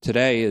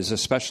Today is a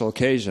special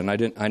occasion.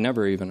 I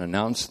never even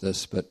announced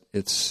this, but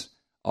it's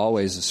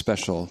always a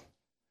special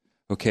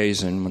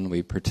occasion when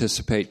we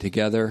participate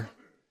together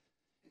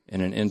in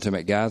an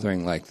intimate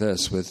gathering like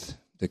this with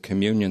the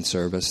communion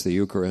service, the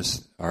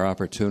Eucharist, our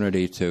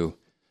opportunity to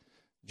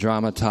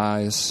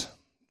dramatize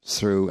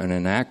through an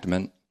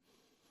enactment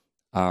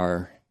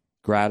our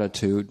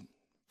gratitude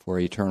for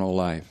eternal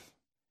life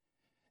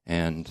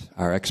and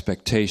our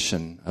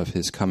expectation of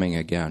His coming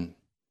again.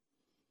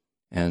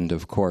 And,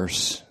 of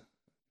course,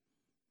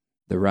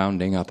 the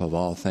rounding up of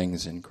all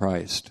things in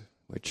Christ,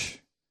 which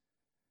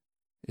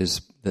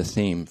is the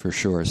theme for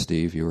sure,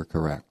 Steve, you were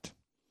correct.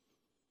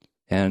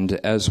 And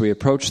as we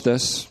approach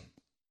this,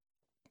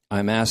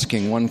 I'm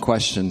asking one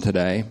question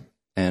today,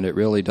 and it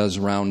really does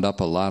round up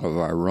a lot of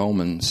our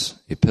Romans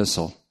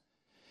epistle.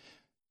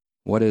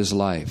 What is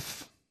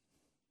life?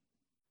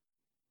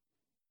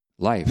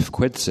 Life,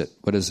 quits it.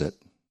 What is it?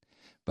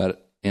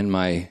 But in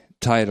my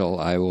title,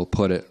 I will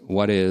put it,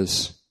 what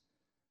is,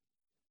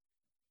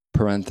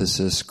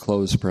 parenthesis,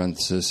 close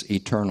parenthesis,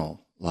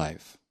 eternal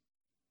life?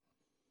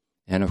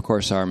 And of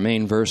course, our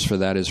main verse for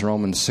that is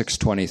Romans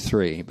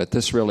 6:23, but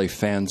this really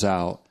fans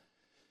out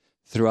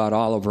throughout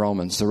all of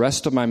Romans. The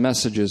rest of my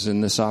messages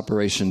in this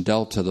Operation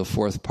Delta, the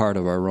fourth part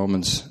of our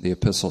Romans, the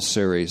epistle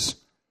series,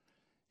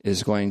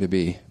 is going to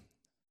be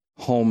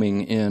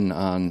homing in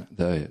on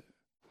the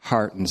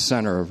heart and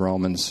center of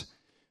Romans,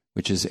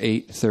 which is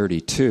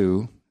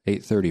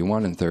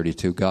 8:31 and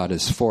 32. God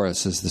is for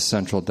us is the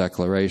central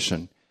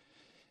declaration.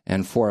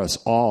 And for us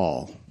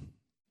all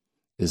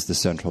is the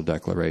central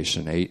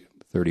declaration,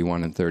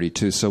 8:31 and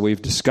 32. So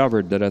we've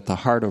discovered that at the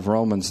heart of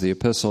Romans, the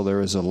epistle, there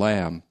is a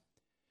lamb.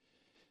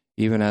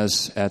 Even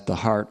as at the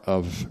heart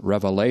of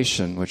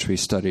Revelation, which we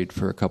studied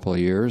for a couple of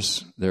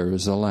years, there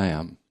is a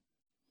lamb.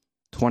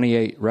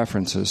 28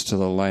 references to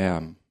the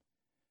lamb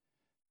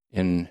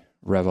in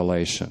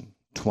Revelation.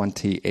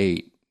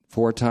 28.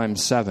 4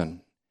 times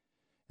 7.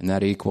 And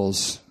that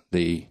equals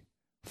the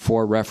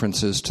 4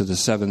 references to the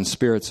 7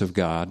 spirits of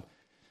God,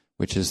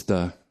 which is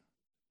the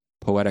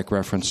poetic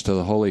reference to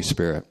the Holy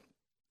Spirit.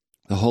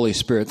 The Holy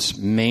Spirit's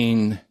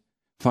main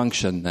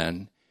function,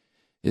 then,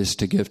 is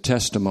to give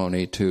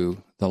testimony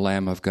to the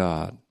Lamb of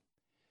God.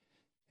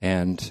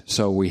 And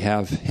so we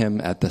have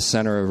Him at the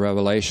center of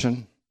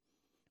Revelation.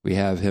 We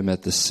have Him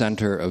at the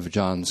center of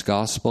John's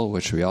Gospel,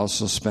 which we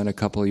also spent a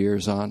couple of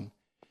years on,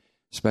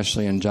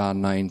 especially in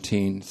John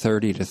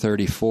 19:30 to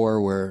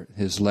 34, where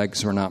His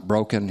legs were not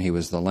broken. He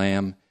was the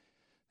Lamb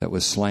that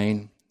was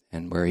slain,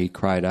 and where He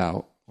cried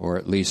out, or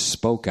at least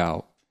spoke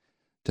out,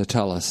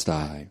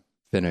 tetelestai,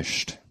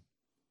 finished.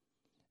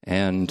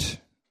 And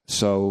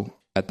so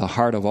at the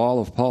heart of all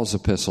of Paul's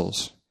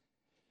epistles,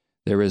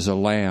 there is a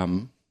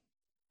lamb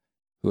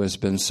who has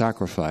been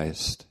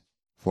sacrificed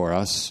for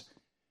us,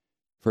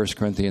 1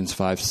 Corinthians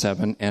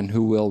 5:7, and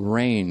who will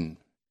reign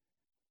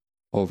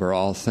over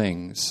all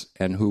things,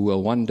 and who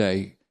will one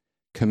day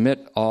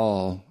commit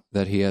all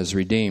that He has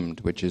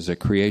redeemed, which is a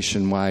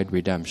creation-wide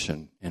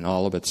redemption in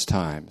all of its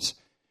times,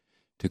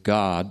 to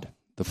God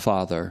the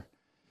Father,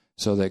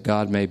 so that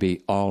God may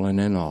be all and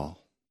in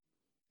all,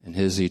 and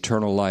His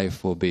eternal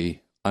life will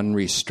be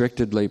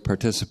unrestrictedly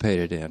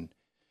participated in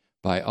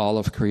by all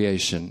of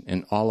creation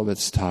in all of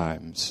its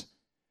times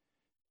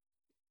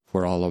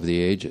for all of the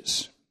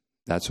ages.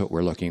 That's what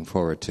we're looking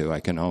forward to,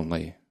 I can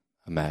only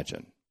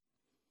imagine.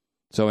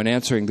 So in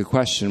answering the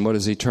question, what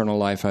is eternal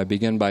life, I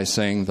begin by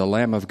saying the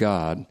Lamb of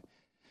God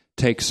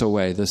takes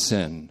away the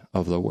sin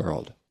of the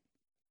world.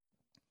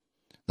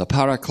 The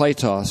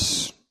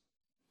Parakletos,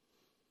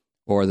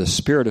 or the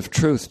Spirit of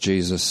truth,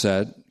 Jesus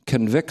said,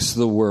 convicts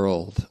the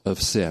world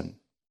of sin.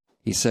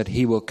 He said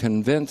He will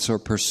convince or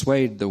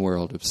persuade the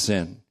world of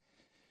sin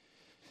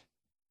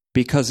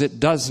because it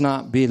does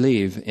not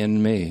believe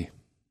in me.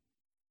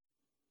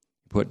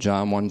 Put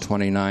John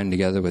 1:29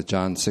 together with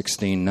John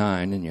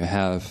 16:9, and you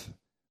have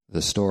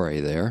the story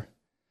there.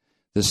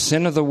 The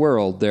sin of the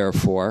world,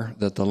 therefore,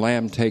 that the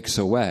Lamb takes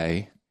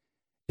away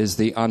is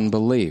the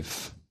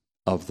unbelief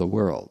of the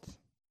world.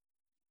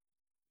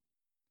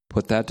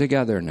 Put that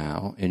together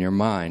now in your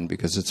mind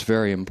because it's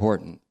very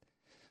important.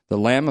 The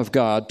Lamb of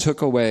God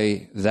took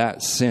away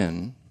that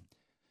sin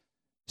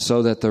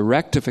so that the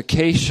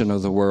rectification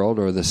of the world,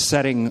 or the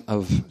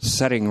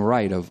setting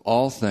right of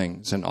all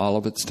things in all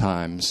of its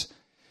times,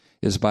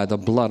 is by the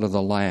blood of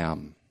the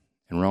Lamb.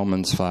 In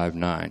Romans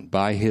 5:9,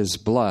 by His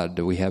blood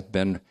we have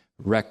been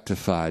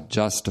rectified,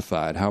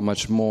 justified. How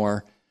much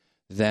more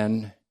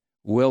then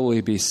will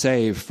we be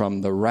saved from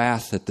the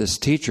wrath that this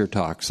teacher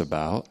talks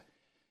about,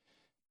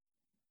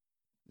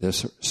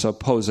 this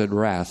supposed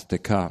wrath to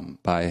come,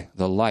 by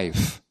the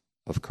life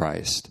of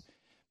Christ?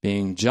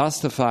 Being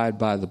justified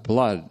by the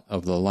blood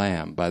of the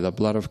Lamb, by the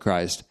blood of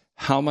Christ,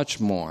 how much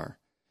more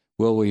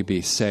will we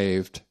be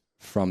saved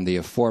from the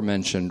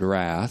aforementioned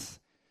wrath,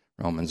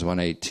 Romans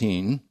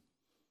 1:18,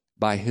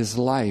 by His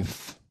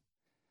life,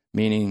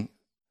 meaning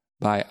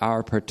by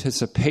our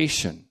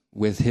participation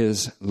with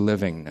His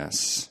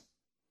livingness.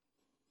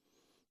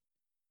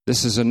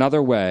 This is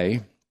another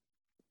way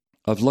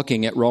of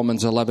looking at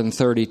Romans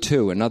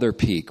 11:32, another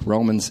peak,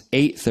 Romans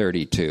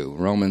 8:32,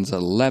 Romans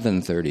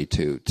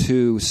 11:32,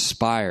 two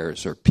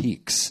spires or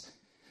peaks.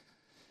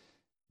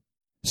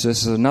 So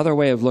this is another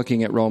way of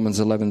looking at Romans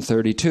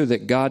 11:32,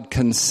 that God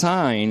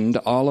consigned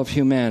all of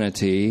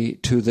humanity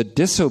to the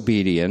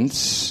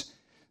disobedience.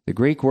 The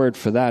Greek word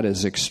for that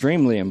is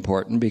extremely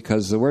important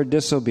because the word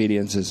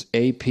disobedience is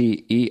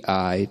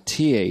A-P-E-I-T-H-E-I-A.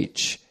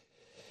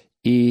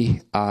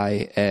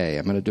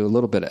 I'm going to do a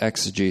little bit of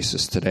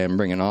exegesis today. I'm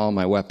bringing all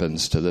my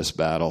weapons to this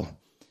battle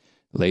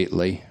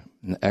lately,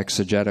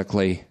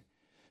 exegetically,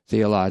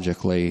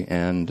 theologically,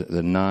 and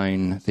the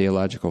 9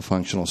 theological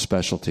functional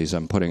specialties.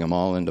 I'm putting them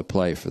all into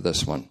play for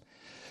this one.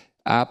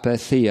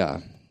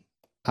 Apatheia.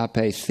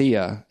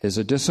 Apatheia is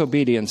a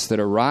disobedience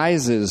that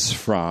arises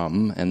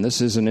from, and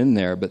this isn't in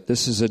there, but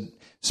this is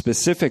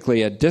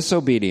specifically a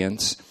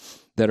disobedience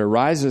that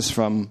arises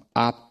from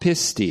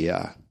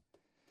apistia,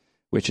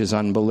 which is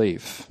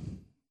unbelief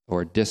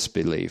or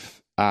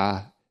disbelief.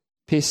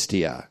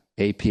 Apistia,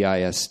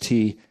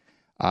 A-P-I-S-T-I-A,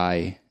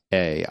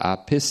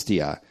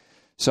 apistia.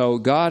 So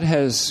God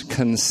has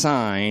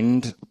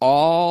consigned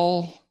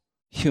all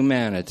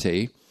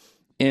humanity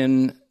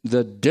in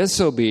the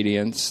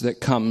disobedience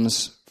that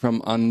comes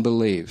from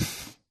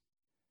unbelief.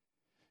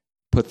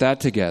 Put that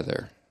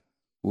together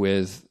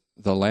with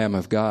the Lamb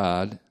of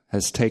God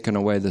has taken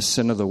away the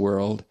sin of the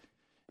world,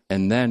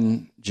 and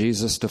then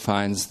Jesus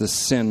defines the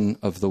sin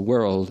of the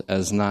world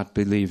as not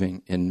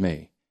believing in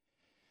me.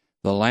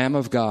 The Lamb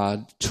of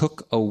God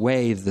took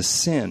away the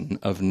sin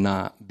of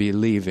not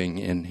believing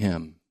in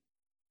him.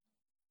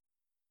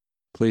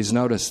 Please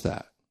notice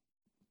that.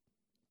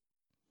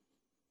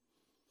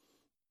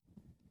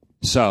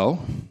 So,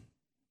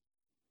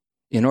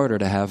 in order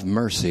to have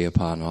mercy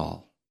upon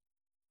all.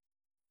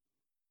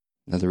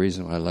 Another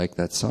reason why I like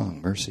that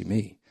song, Mercy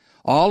Me.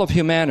 All of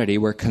humanity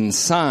were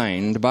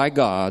consigned by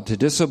God to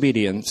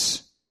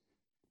disobedience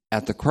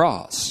at the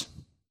cross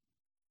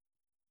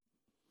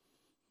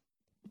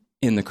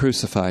in the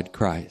crucified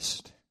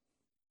Christ,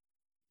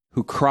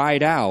 who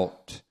cried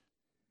out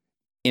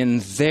in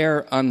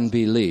their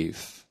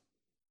unbelief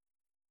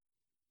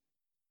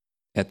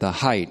at the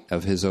height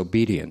of his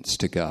obedience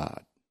to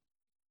God.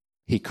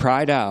 He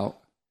cried out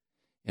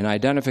in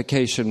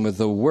identification with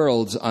the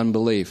world's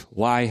unbelief,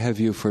 "Why have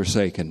you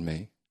forsaken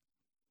me?"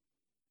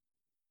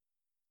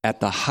 At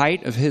the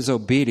height of his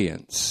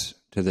obedience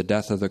to the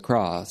death of the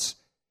cross,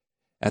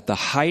 at the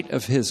height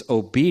of his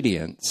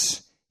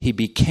obedience, he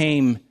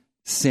became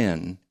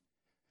sin,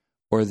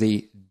 or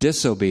the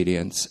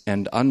disobedience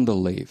and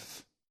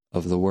unbelief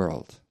of the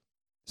world,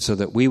 so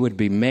that we would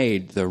be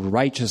made the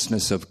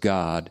righteousness of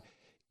God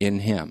in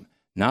him,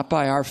 not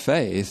by our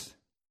faith,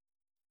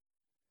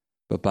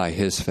 but by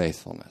his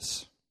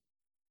faithfulness.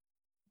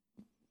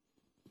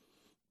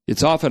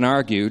 It's often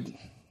argued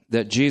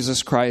that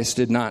Jesus Christ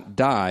did not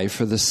die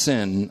for the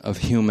sin of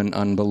human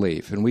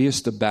unbelief. And we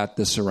used to bat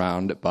this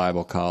around at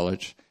Bible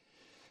college.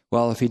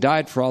 Well, if he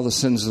died for all the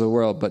sins of the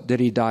world, but did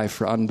he die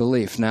for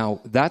unbelief?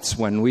 Now, that's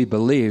when we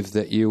believe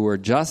that you were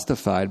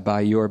justified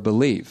by your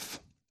belief.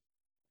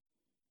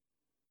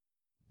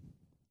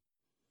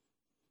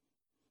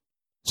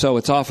 So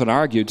it's often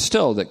argued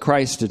still that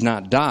Christ did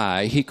not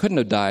die. He couldn't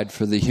have died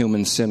for the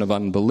human sin of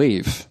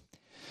unbelief.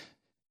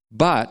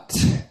 But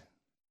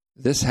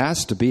this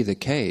has to be the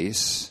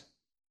case,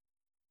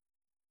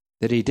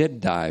 that he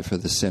did die for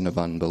the sin of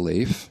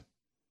unbelief.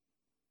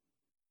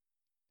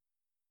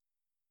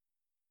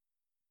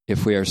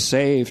 If we are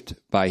saved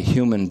by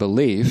human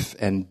belief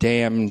and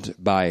damned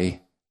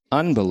by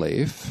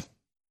unbelief,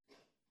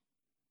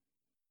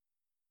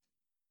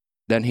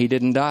 then he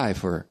didn't die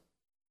for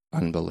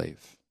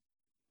unbelief.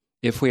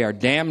 If we are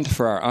damned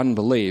for our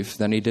unbelief,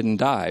 then he didn't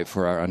die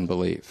for our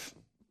unbelief.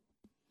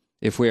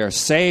 If we are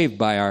saved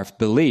by our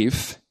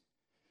belief,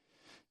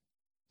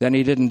 then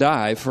he didn't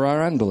die for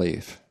our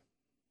unbelief.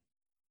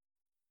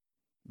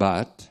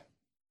 But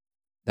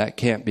that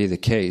can't be the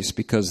case,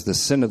 because the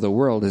sin of the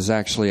world is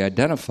actually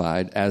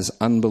identified as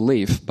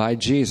unbelief by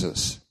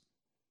Jesus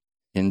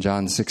in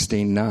John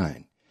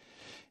 16:9.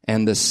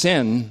 And the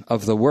sin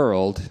of the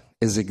world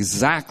is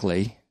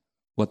exactly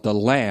what the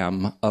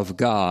Lamb of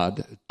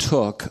God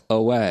took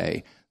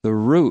away. The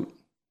root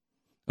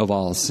of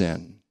all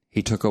sin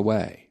he took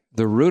away.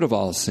 The root of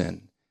all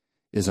sin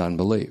is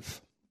unbelief.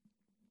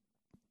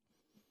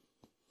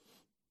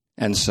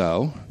 And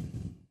so,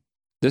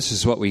 this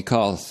is what we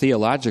call,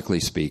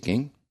 theologically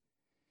speaking,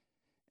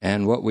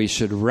 and what we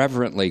should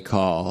reverently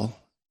call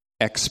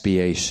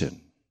expiation.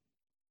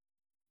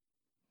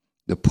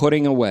 The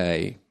putting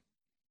away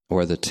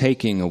or the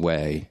taking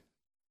away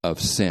of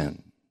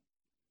sin.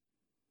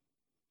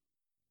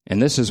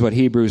 And this is what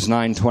Hebrews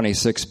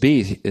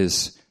 9:26b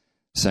is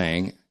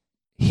saying.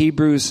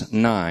 Hebrews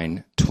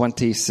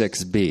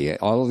 9:26b.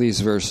 All of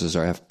these verses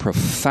have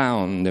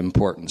profound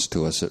importance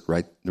to us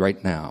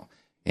right now,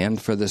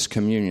 and for this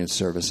communion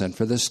service, and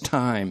for this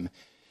time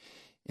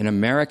in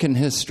American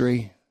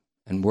history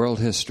and world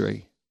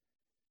history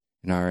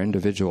in our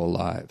individual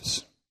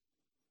lives.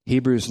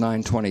 Hebrews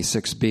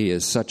 9:26b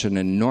is such an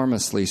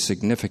enormously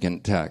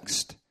significant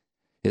text.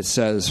 It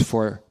says,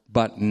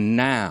 but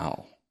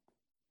now.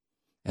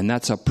 And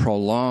that's a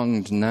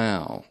prolonged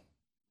now.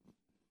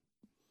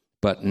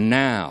 But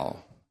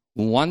now,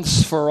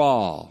 once for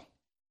all,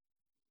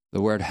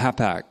 the word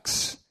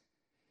hapax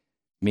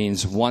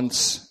means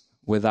once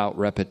without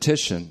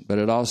repetition, but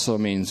it also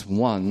means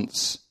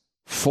once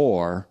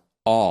for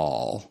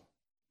all.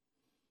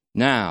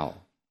 Now,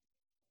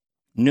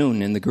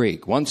 noon in the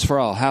Greek, once for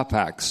all,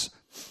 hapax,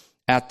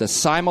 at the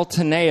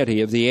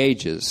simultaneity of the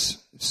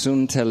ages,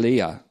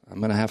 suntelia. I'm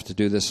going to have to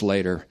do this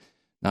later,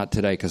 not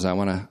today, because I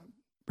want to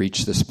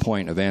reach this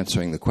point of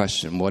answering the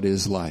question, what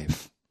is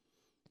life?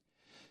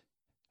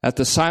 At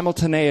the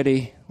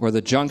simultaneity or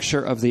the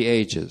juncture of the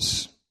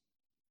ages,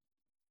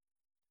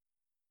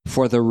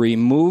 for the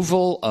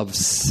removal of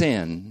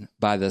sin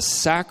by the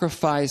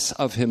sacrifice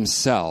of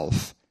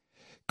himself,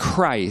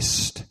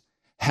 Christ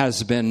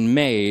has been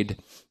made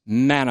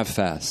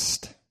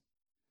manifest.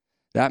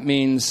 That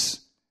means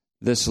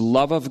this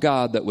love of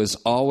God that was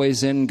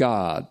always in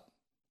God,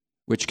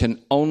 which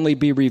can only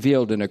be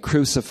revealed in a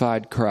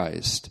crucified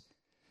Christ.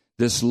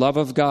 This love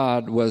of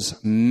God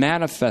was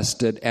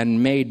manifested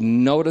and made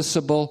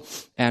noticeable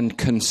and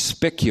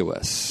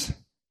conspicuous.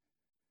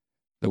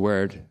 The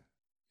word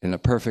in the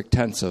perfect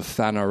tense of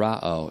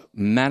phanerao,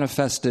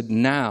 manifested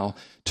now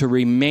to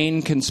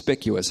remain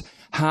conspicuous.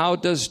 How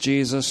does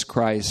Jesus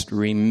Christ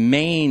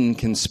remain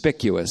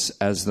conspicuous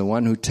as the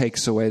one who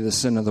takes away the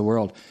sin of the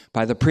world?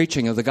 By the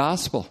preaching of the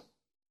gospel.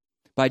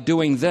 By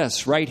doing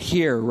this right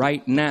here,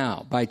 right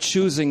now. By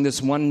choosing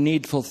this one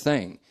needful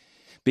thing.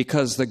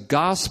 Because the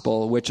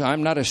gospel, which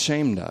I'm not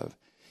ashamed of,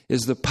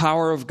 is the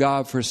power of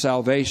God for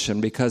salvation,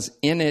 because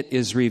in it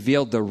is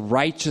revealed the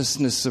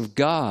righteousness of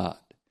God,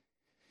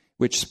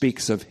 which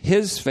speaks of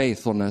his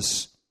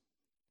faithfulness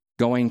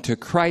going to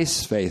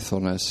Christ's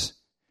faithfulness,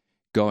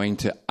 going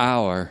to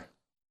our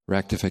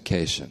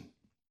rectification.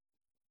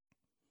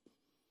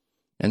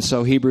 And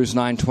so Hebrews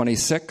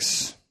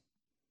 9:26,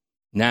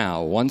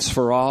 now, once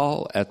for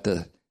all, at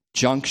the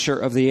juncture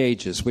of the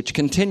ages, which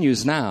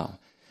continues now.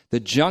 The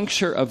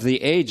juncture of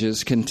the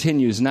ages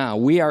continues now.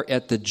 We are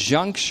at the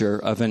juncture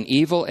of an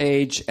evil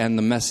age and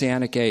the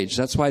messianic age.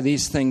 That's why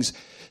these things,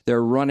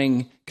 they're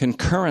running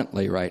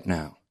concurrently right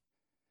now.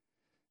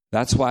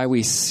 That's why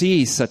we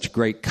see such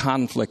great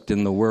conflict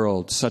in the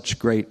world, such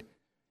great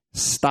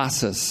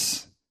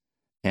stasis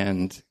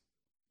and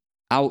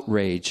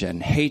outrage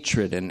and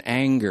hatred and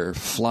anger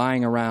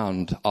flying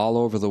around all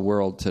over the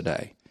world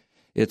today.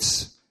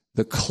 It's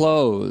the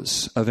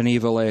close of an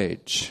evil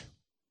age.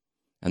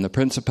 And the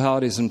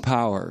principalities and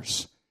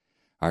powers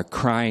are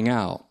crying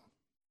out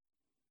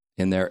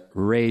in their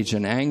rage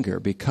and anger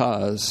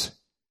because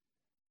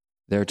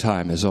their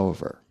time is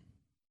over.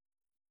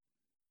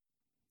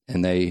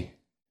 And they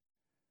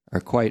are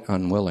quite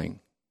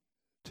unwilling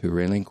to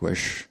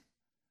relinquish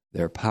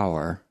their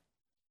power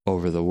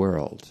over the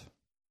world.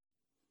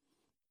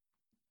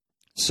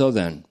 So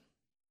then,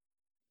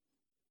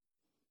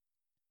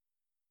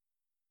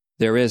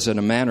 there is, in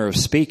a manner of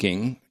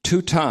speaking,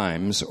 two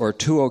times or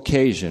two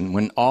occasions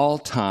when all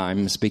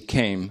times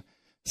became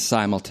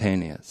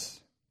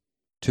simultaneous.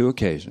 Two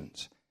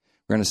occasions.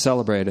 We're going to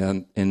celebrate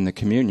in the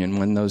communion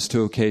when those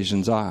two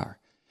occasions are.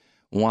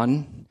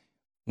 One,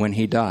 when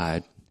he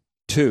died.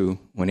 Two,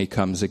 when he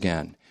comes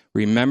again.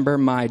 Remember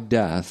my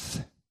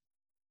death,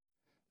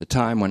 the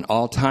time when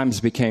all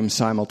times became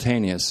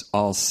simultaneous,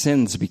 all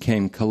sins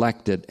became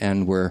collected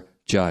and were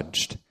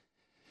judged.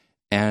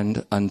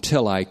 And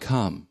until I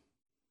come.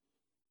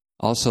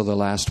 Also the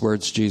last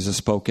words Jesus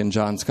spoke in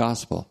John's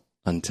Gospel,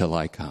 until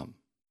I come.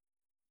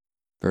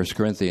 1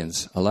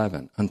 Corinthians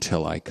 11,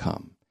 until I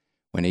come.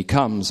 When he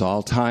comes,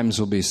 all times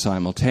will be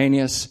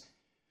simultaneous.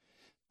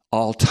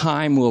 All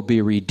time will be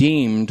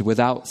redeemed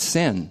without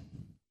sin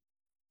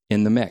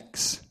in the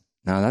mix.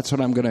 Now that's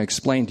what I'm going to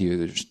explain to you.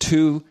 There's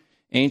two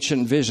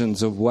ancient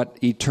visions of what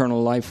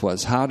eternal life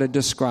was, how to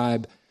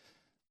describe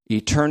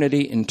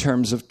eternity in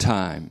terms of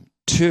time.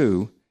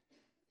 Two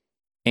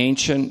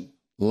ancient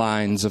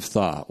lines of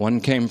thought. One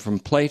came from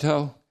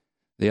Plato,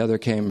 the other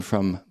came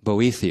from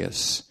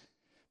Boethius.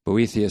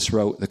 Boethius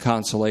wrote The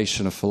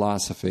Consolation of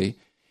Philosophy.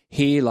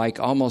 He, like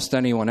almost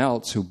anyone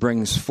else who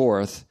brings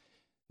forth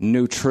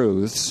new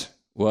truths,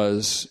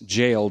 was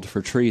jailed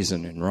for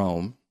treason in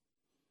Rome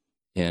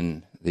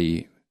in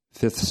the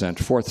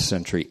 4th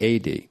century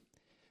AD.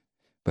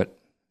 But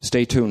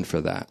stay tuned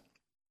for that.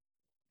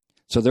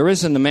 So there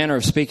is, in the manner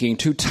of speaking,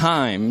 two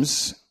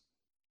times,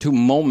 two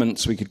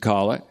moments we could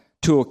call it,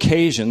 two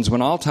occasions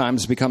when all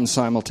times become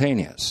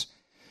simultaneous.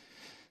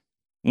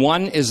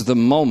 One is the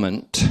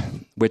moment,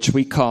 which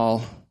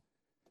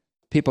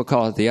people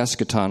call it the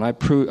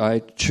eschaton. I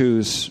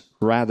choose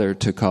rather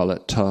to call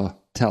it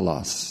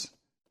telos,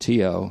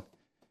 T-O-T-E-L-O-S.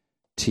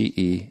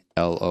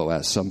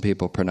 Some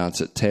people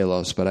pronounce it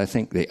telos, but I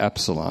think the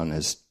epsilon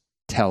is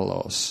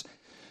telos.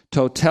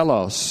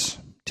 Telos,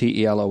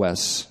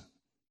 T-E-L-O-S,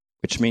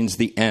 which means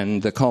the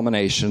end, the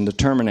culmination, the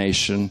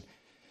termination.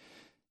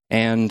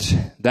 And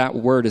that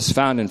word is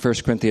found in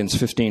 1 Corinthians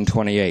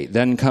 15:28.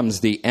 Then comes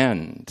the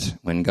end,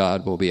 when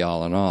God will be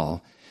all in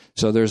all.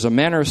 So there's a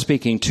manner of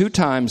speaking 2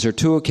 times or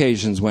 2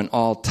 occasions when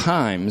all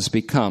times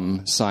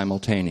become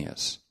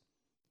simultaneous.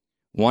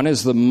 One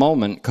is the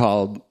moment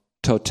called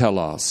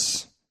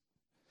totelos,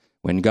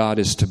 when God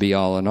is to be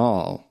all in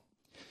all.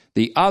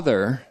 The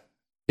other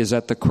is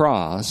at the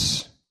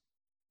cross,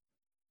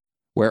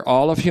 where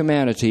all of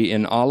humanity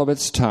in all of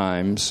its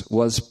times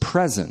was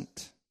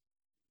present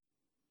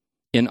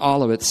in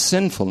all of its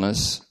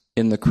sinfulness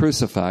in the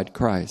crucified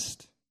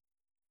Christ.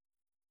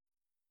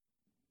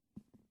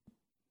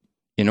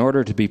 In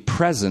order to be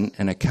present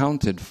and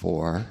accounted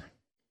for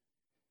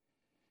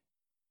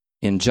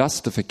in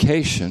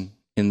justification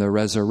in the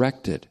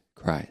resurrected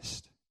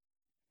Christ.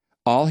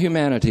 All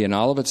humanity in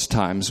all of its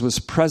times was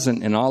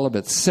present in all of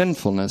its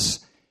sinfulness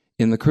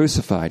in the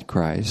crucified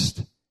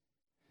Christ,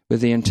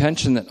 with the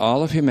intention that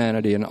all of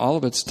humanity in all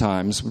of its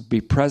times would be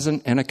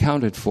present and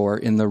accounted for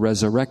in the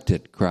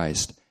resurrected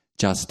Christ,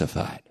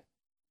 justified.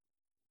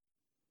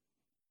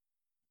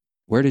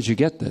 Where did you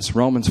get this?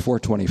 Romans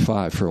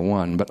 4:25 for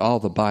one, but all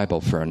the Bible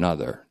for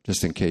another,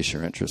 just in case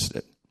you're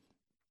interested.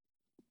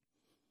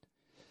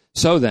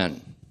 So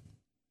then,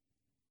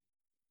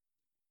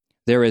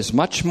 there is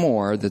much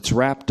more that's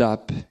wrapped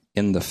up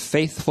in the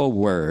faithful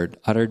word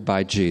uttered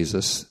by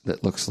Jesus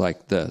that looks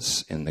like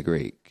this in the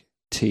Greek.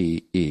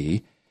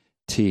 T-E-T-E.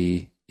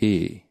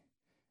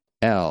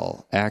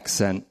 L,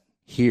 accent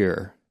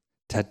here.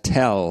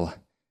 Tetel.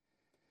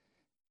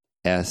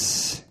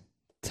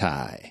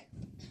 S-tai.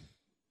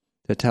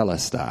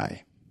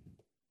 Tetelestai.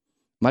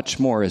 Much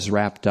more is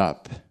wrapped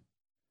up.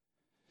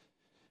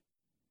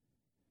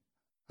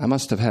 I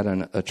must have had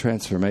a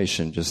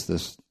transformation just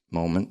this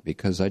moment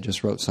because I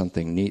just wrote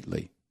something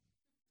neatly.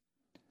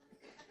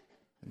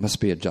 It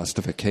must be a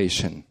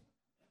justification.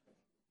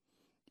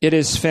 It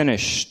is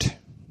finished.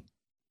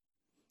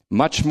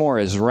 Much more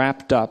is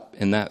wrapped up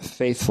in that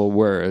faithful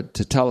word,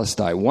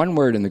 tetelestai. One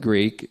word in the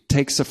Greek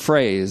takes a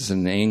phrase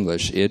in the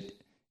English. It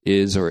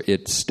is or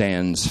it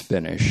stands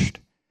finished.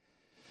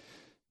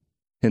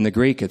 In the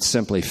Greek, it's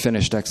simply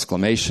finished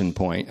exclamation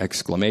point.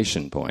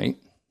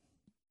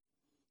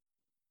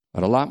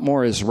 But a lot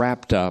more is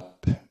wrapped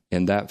up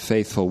in that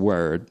faithful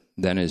word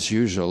than is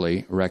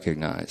usually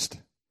recognized.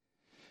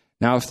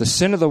 Now, if the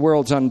sin of the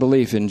world's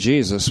unbelief in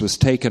Jesus was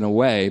taken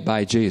away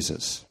by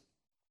Jesus,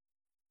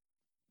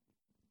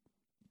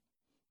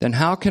 then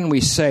how can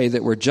we say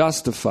that we're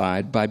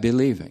justified by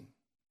believing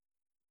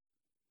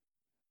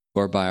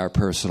or by our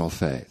personal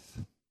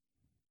faith?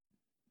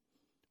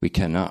 We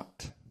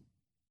cannot.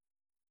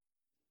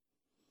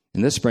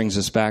 And this brings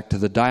us back to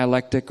the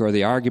dialectic or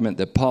the argument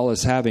that Paul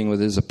is having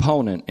with his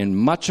opponent in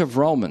much of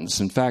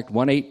Romans. In fact,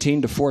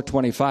 1:18 to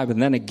 4:25,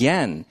 and then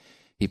again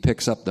he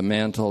picks up the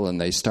mantle and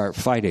they start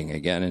fighting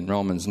again in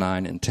Romans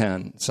 9 and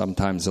 10,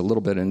 sometimes a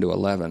little bit into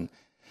 11.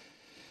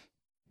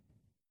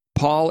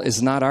 Paul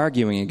is not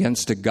arguing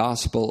against a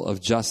gospel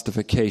of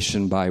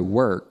justification by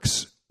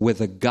works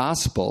with a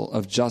gospel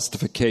of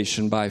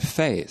justification by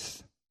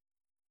faith.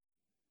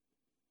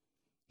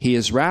 He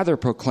is rather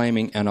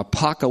proclaiming an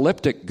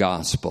apocalyptic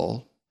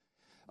gospel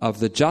of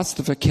the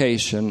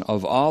justification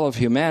of all of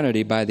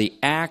humanity by the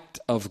act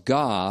of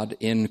God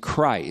in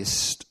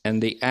Christ and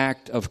the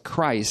act of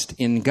Christ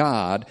in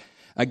God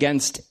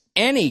against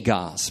any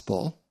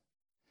gospel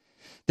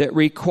that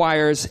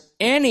requires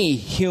any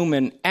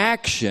human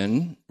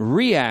action,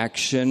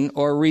 reaction,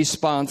 or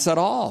response at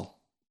all.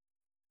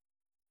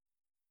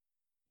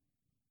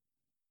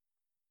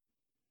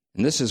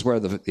 And this is where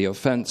the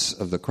offense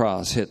of the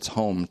cross hits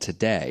home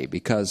today,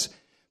 because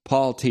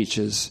Paul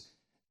teaches,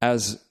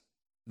 as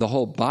the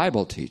whole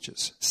Bible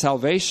teaches,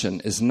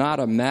 salvation is not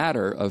a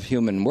matter of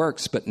human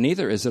works, but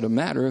neither is it a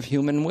matter of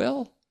human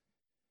will.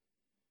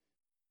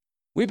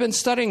 We've been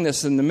studying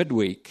this in the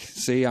midweek.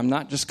 See, I'm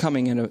not just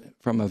coming in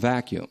from a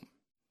vacuum.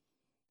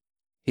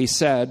 He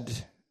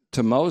said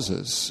to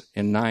Moses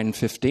in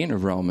 9:15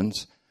 of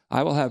Romans,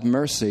 I will have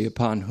mercy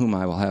upon whom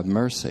I will have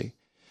mercy,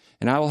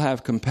 and I will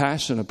have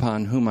compassion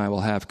upon whom I will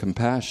have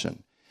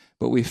compassion.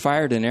 But we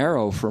fired an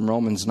arrow from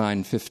Romans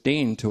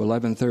 9:15 to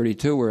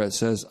 11:32 where it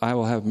says, I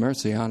will have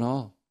mercy on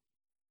all.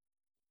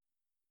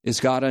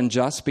 Is God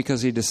unjust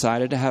because he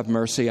decided to have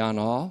mercy on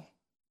all?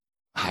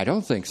 I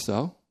don't think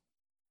so.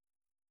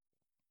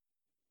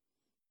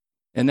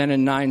 And then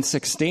in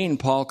 9:16,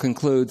 Paul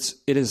concludes,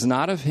 it is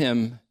not of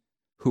him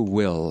who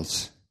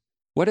wills.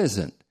 What is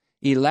it?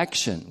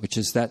 Election, which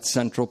is that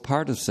central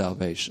part of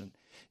salvation.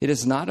 It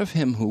is not of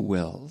him who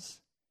wills,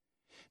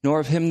 nor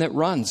of him that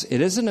runs.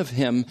 It isn't of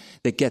him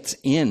that gets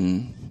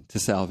in to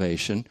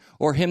salvation,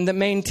 or him that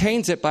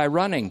maintains it by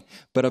running,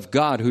 but of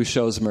God who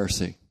shows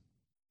mercy.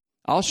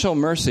 I'll show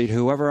mercy to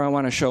whoever I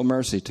want to show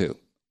mercy to.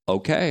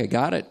 Okay, I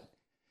got it.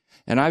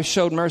 And I've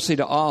showed mercy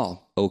to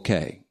all.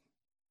 Okay.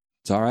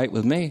 It's all right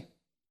with me.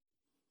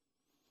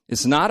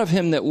 It's not of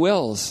him that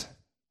wills,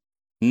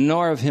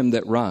 nor of him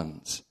that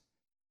runs,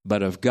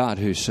 but of God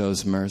who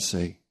shows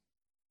mercy.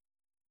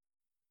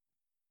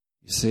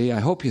 You see,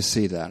 I hope you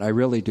see that. I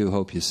really do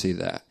hope you see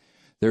that.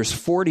 There's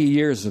 40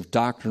 years of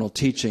doctrinal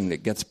teaching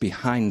that gets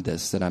behind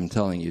this that I'm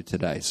telling you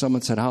today.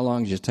 Someone said, how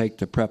long did you take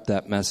to prep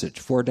that message?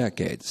 4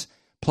 decades.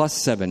 plus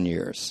 7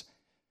 years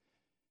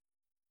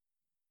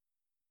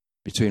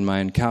between my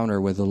encounter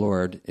with the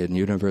Lord in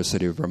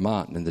University of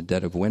Vermont in the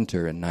dead of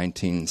winter in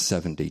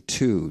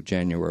 1972,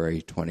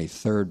 January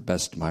 23rd,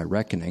 best of my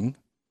reckoning.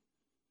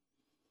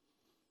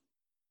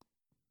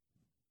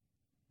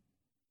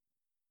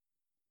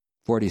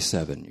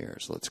 "47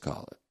 years, let's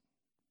call it.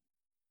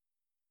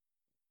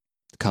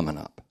 Coming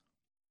up.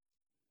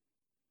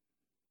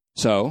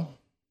 So,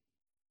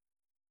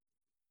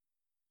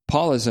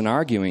 Paul isn't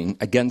arguing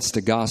against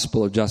a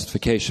gospel of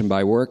justification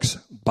by works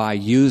by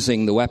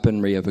using the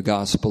weaponry of a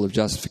gospel of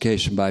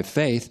justification by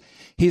faith.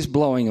 He's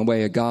blowing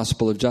away a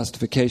gospel of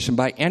justification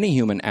by any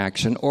human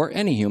action or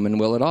any human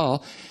will at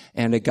all,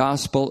 and a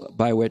gospel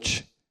by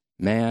which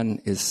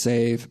man is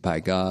saved by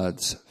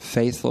God's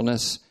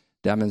faithfulness,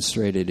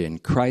 demonstrated in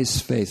Christ's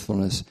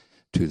faithfulness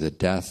to the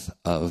death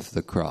of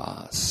the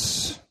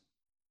cross."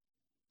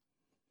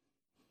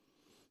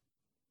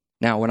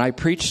 Now, when I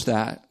preach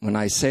that, when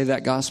I say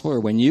that gospel, or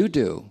when you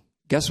do,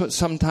 guess what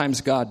sometimes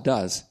God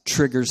does?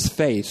 Triggers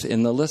faith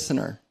in the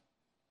listener.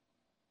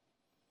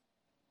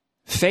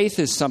 Faith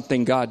is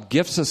something God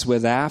gifts us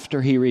with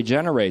after he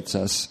regenerates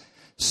us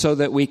so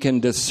that we can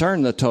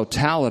discern the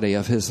totality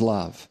of his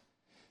love.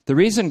 The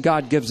reason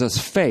God gives us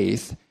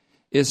faith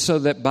is so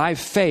that by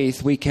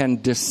faith we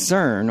can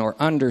discern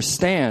or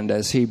understand,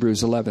 as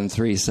Hebrews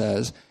 11:3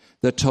 says,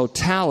 the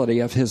totality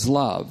of his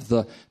love,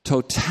 the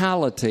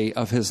totality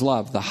of his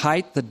love, the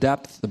height, the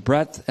depth, the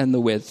breadth, and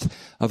the width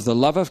of the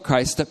love of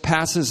Christ that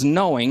passes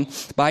knowing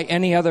by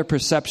any other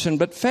perception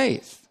but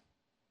faith.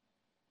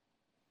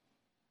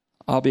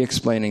 I'll be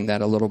explaining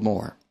that a little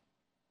more.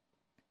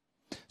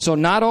 So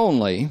not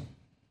only,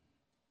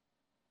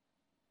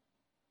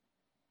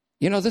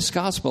 this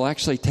gospel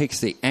actually takes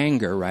the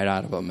anger right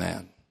out of a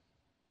man.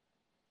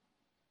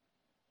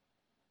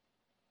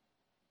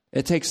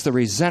 It takes the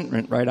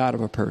resentment right out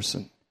of a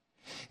person.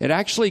 It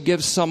actually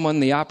gives someone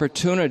the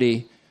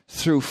opportunity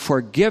through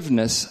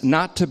forgiveness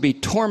not to be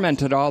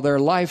tormented all their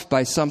life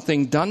by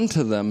something done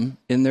to them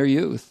in their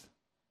youth.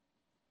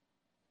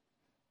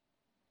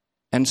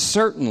 And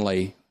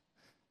certainly,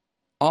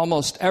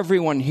 almost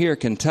everyone here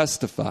can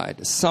testify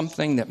to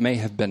something that may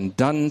have been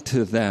done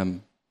to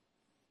them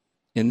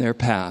in their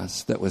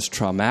past that was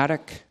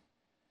traumatic,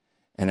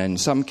 and in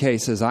some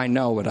cases, I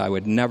know what I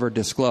would never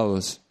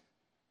disclose,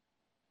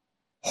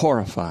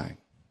 horrifying.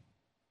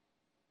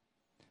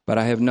 But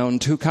I have known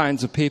two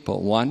kinds of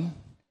people. One,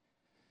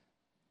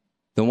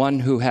 the one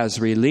who has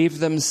relieved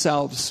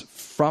themselves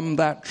from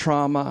that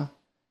trauma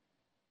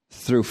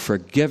through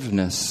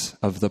forgiveness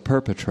of the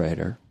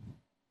perpetrator,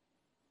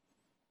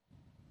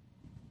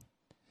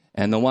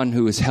 and the one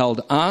who has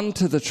held on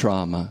to the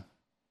trauma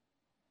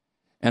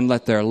and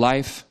let their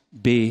life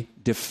be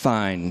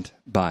defined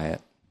by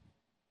it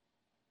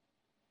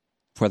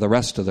for the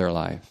rest of their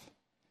life.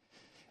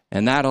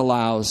 And that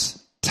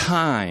allows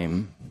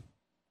time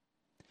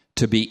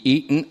to be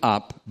eaten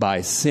up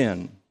by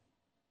sin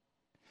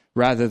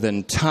rather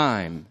than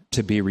time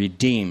to be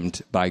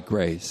redeemed by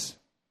grace.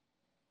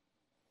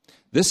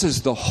 This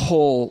is the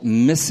whole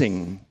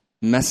missing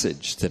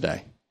message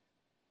today.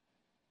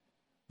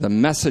 The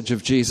message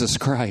of Jesus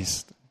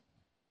Christ.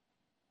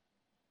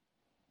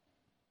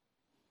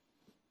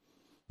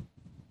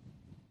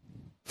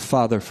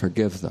 Father,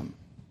 forgive them.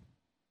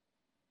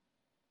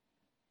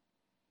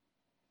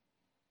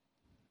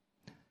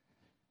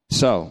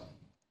 So,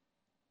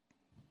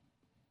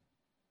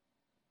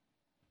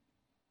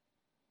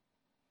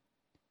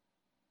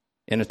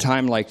 in a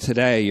time like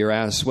today, you're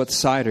asked, what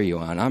side are you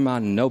on? I'm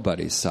on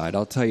nobody's side.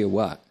 I'll tell you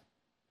what.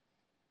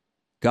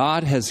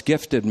 God has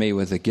gifted me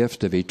with the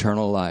gift of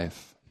eternal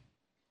life,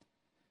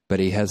 but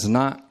he has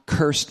not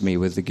cursed me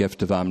with the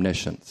gift of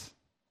omniscience.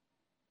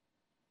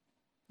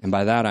 And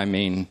by that I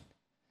mean,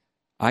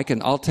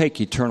 I'll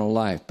take eternal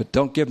life, but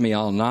don't give me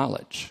all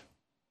knowledge.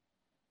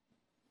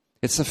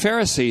 It's the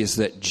Pharisees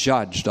that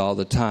judged all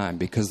the time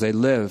because they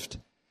lived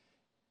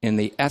in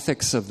the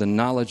ethics of the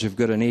knowledge of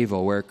good and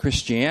evil, where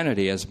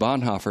Christianity, as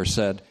Bonhoeffer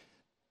said,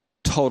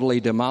 totally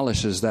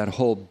demolishes that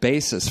whole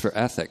basis for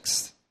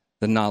ethics,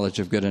 the knowledge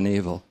of good and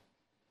evil,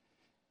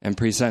 and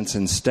presents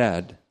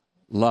instead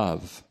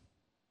love.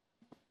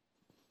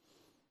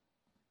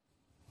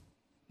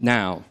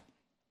 Now,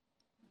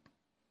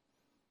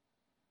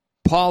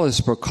 Paul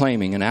is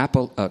proclaiming an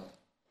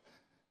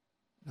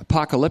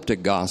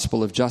apocalyptic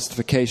gospel of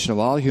justification of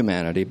all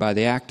humanity by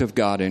the act of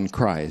God in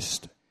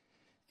Christ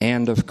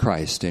and of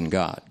Christ in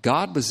God.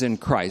 God was in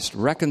Christ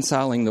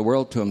reconciling the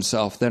world to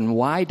himself. Then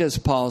why does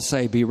Paul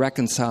say be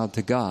reconciled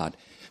to God?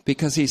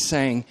 Because he's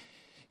saying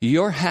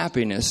your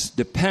happiness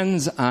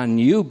depends on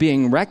you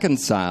being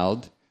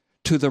reconciled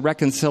to the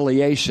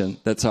reconciliation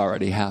that's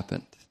already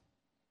happened.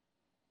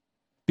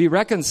 Be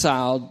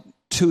reconciled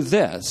to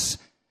this,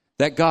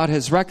 that God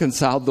has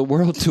reconciled the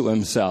world to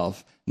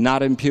himself,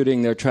 not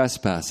imputing their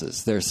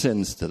trespasses, their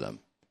sins to them.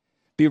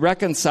 Be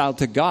reconciled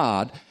to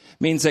God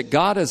means that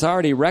God has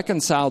already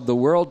reconciled the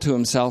world to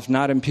himself,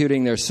 not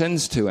imputing their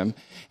sins to him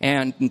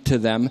and to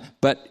them,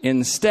 but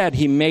instead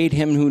he made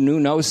him who knew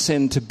no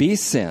sin to be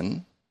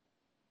sin,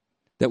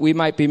 that we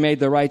might be made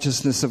the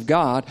righteousness of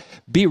God.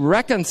 Be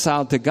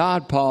reconciled to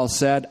God, Paul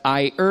said.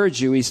 I urge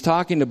you. He's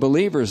talking to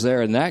believers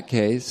there in that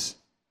case.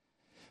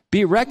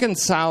 Be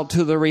reconciled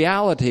to the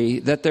reality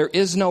that there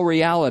is no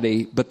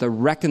reality but the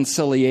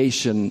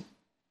reconciliation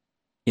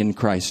in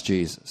Christ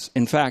Jesus.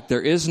 In fact,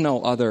 there is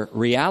no other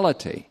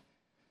reality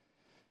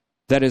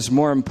that is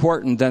more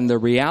important than the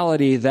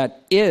reality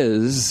that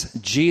is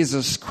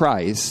Jesus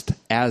Christ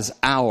as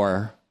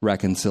our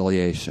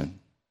reconciliation.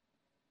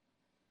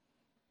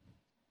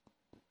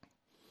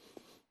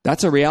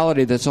 That's a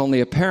reality that's only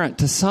apparent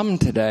to some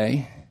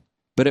today,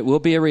 but it will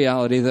be a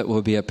reality that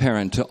will be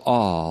apparent to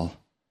all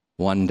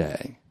one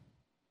day.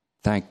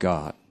 Thank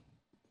God.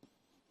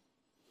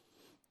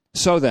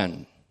 So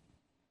then,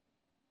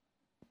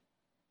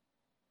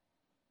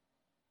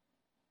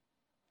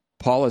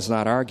 Paul is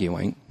not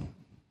arguing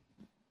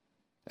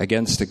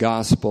against the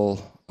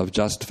gospel of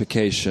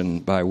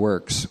justification by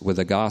works with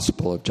a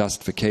gospel of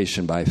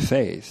justification by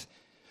faith,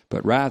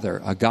 but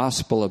rather a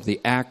gospel of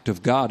the act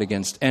of God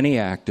against any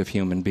act of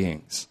human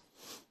beings.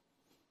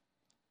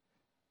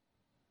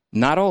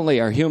 Not only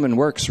are human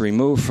works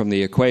removed from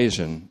the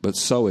equation, but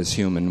so is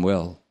human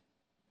will.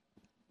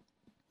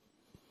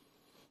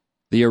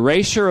 The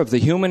erasure of the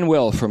human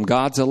will from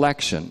God's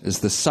election is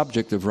the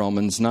subject of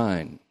Romans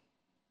 9.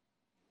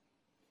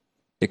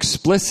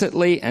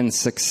 Explicitly and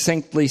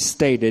succinctly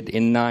stated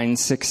in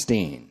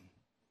 9:16.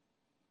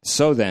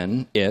 So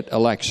then,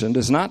 election,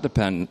 does not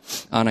depend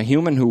on a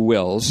human who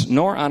wills,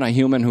 nor on a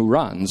human who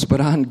runs, but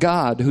on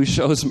God who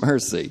shows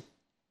mercy.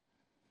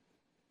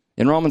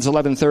 In Romans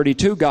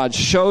 11:32, God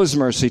shows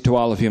mercy to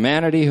all of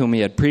humanity, whom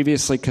he had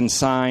previously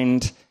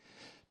consigned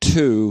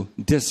to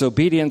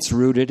disobedience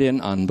rooted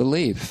in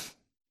unbelief.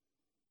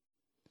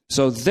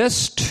 So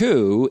this,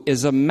 too,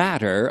 is a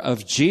matter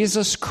of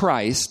Jesus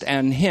Christ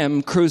and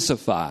him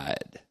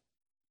crucified.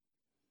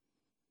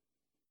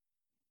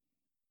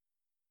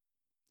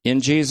 In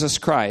Jesus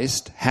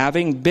Christ,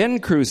 having been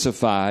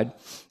crucified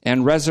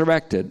and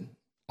resurrected,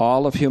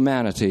 all of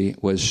humanity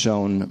was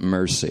shown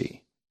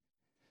mercy.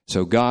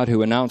 So God,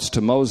 who announced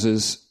to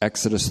Moses,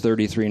 Exodus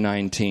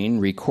 33:19,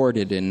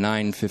 recorded in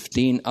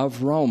 9:15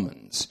 of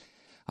Romans,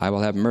 I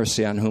will have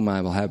mercy on whom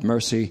I will have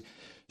mercy,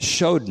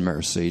 showed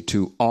mercy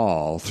to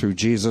all through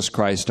Jesus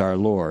Christ our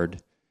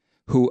Lord,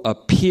 who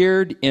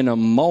appeared in a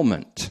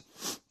moment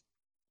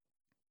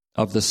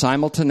of the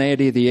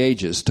simultaneity of the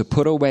ages to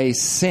put away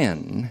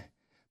sin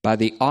by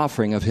the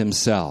offering of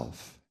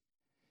himself.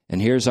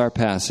 And here's our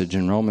passage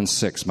in Romans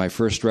 6, my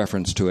first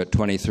reference to it,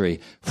 23.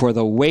 For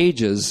the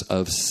wages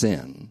of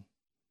sin,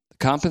 the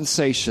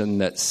compensation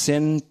that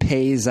sin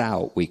pays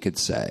out, we could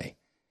say,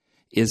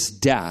 is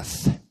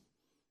death.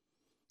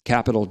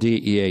 Capital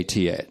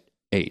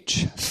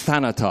D-E-A-T-H.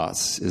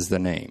 Thanatos is the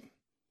name.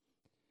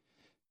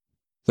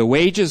 The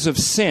wages of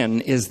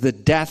sin is the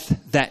death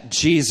that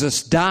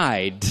Jesus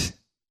died.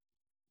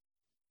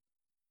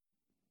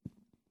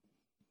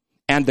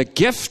 And the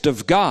gift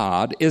of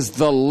God is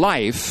the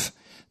life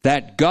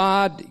that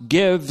God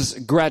gives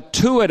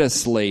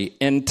gratuitously,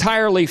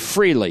 entirely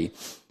freely,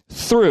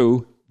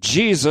 through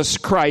Jesus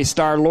Christ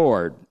our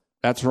Lord.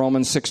 That's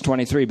Romans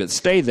 6:23, but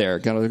stay there.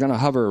 We're going to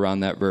hover around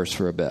that verse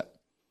for a bit.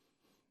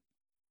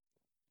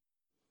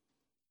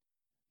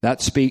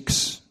 That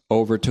speaks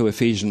over to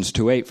Ephesians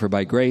 2:8, for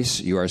by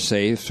grace you are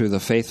saved through the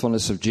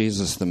faithfulness of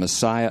Jesus, the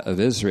Messiah of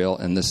Israel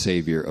and the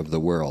Savior of the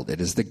world. It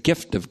is the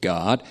gift of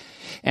God,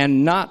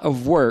 and not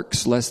of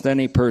works, lest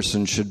any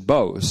person should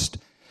boast.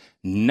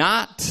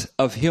 Not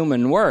of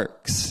human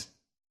works,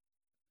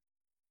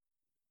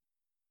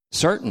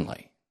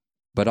 certainly,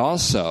 but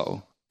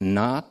also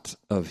not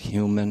of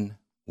human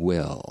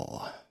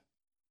will.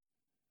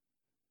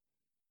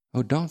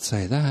 Oh, don't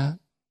say that.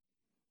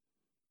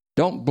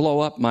 Don't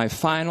blow up my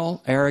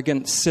final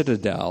arrogant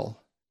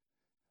citadel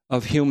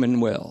of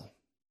human will.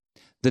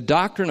 The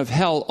doctrine of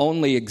hell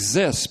only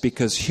exists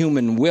because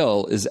human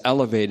will is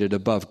elevated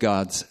above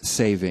God's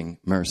saving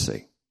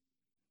mercy.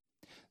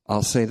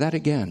 I'll say that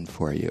again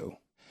for you.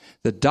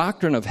 The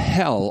doctrine of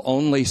hell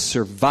only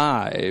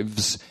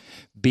survives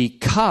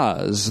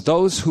because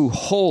those who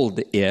hold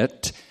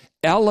it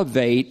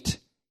elevate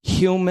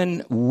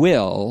human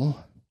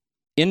will,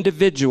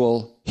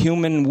 individual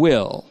human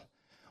will,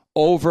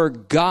 over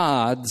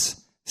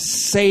God's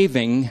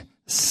saving,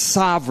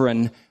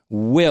 sovereign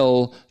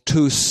will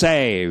to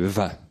save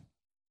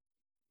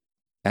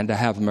and to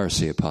have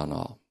mercy upon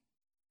all.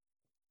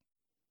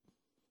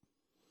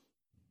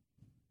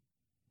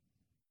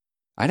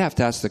 I'd have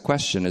to ask the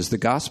question, is the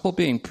gospel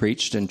being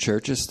preached in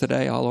churches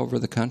today all over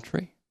the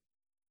country?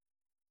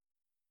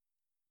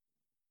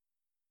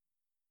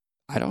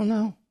 I don't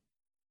know.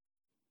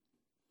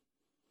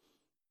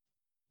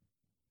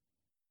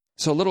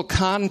 So little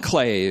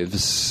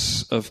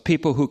conclaves of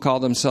people who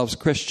call themselves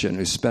Christian,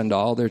 who spend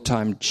all their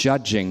time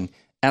judging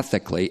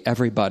ethically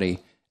everybody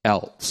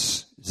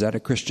else. Is that a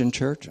Christian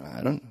church?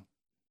 I don't know.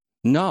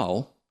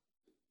 No,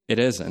 it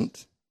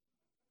isn't.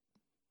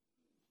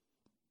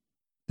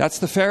 That's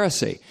the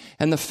Pharisee.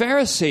 And the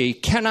Pharisee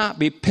cannot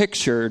be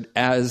pictured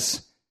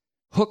as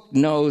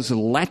hook-nosed,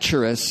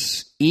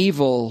 lecherous,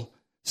 evil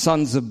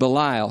sons of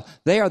Belial.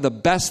 They are the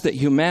best that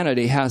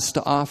humanity has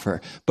to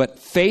offer. But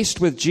faced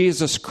with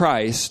Jesus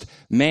Christ,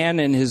 man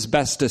in his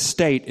best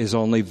estate is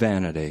only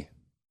vanity.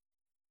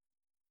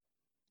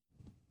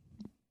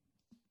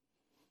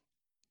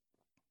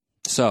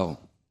 So,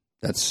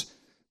 that's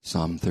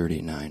Psalm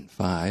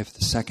 39:5.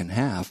 The second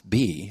half,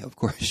 B, of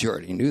course, you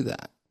already knew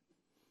that.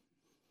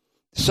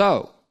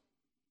 So,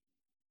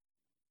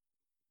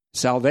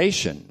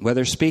 salvation,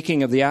 whether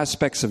speaking of the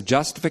aspects of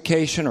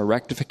justification or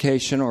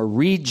rectification or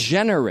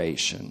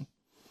regeneration,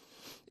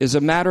 is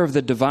a matter of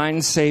the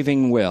divine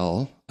saving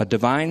will, a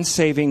divine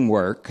saving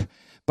work,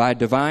 by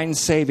divine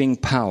saving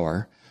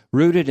power,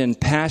 rooted in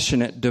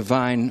passionate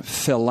divine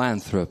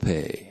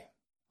philanthropy.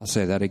 I'll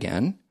say that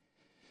again.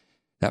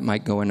 That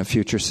might go in a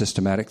future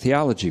systematic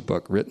theology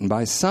book written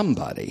by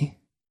somebody,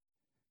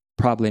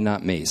 probably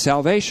not me.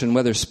 Salvation,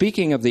 whether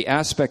speaking of the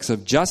aspects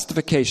of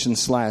justification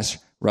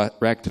 /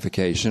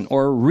 rectification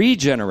or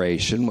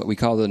regeneration, what we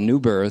call the new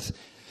birth,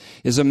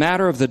 is a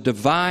matter of the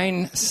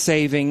divine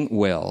saving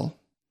will,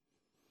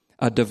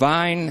 a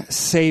divine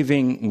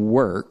saving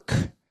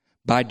work,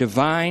 by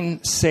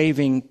divine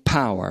saving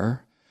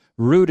power,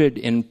 rooted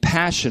in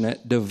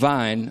passionate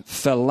divine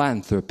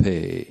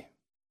philanthropy,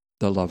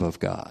 the love of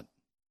God.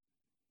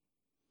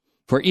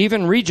 For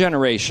even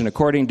regeneration,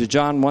 according to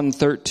John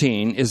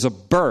 1:13, is a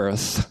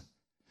birth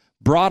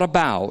brought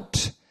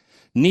about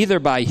neither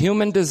by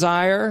human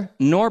desire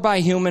nor by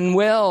human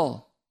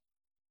will.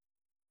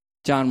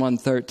 John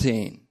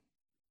 1:13.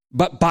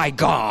 But by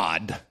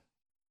God.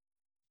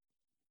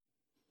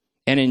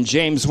 And in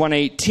James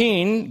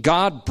 1:18,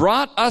 God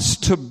brought us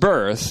to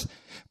birth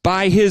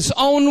by his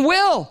own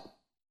will,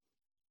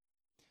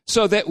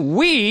 so that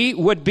we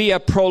would be a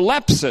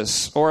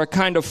prolepsis, or a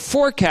kind of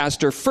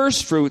forecast or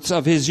first fruits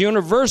of his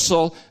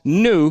universal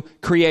new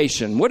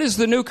creation. What is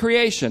the new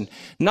creation?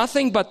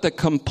 Nothing but the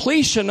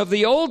completion of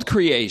the old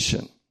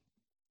creation.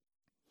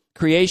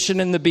 Creation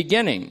in the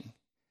beginning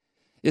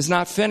is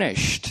not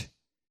finished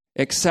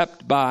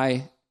except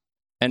by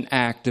an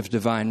act of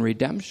divine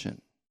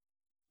redemption.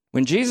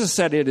 When Jesus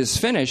said it is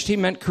finished, he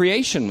meant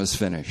creation was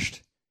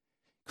finished.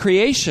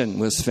 Creation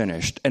was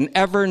finished. An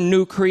ever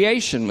new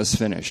creation was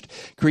finished.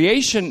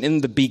 Creation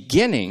in the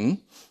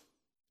beginning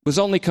was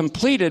only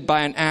completed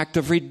by an act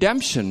of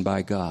redemption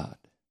by God.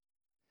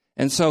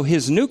 And so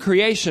his new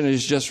creation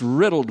is just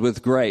riddled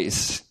with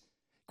grace,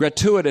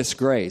 gratuitous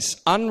grace,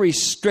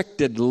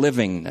 unrestricted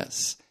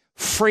livingness,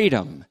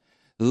 freedom,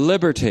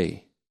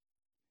 liberty,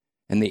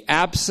 and the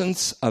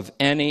absence of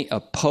any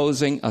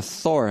opposing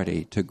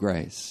authority to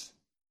grace.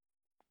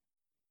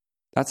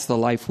 That's the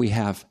life we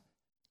have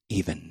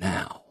even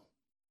now.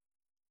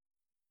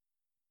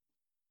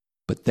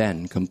 But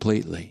then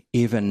completely.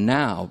 Even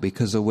now,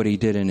 because of what he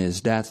did in his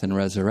death and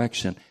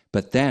resurrection.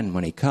 But then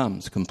when he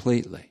comes,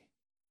 completely.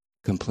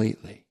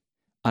 Completely.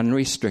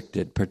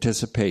 Unrestricted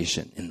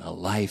participation in the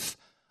life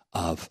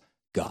of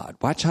God.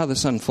 Watch how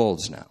this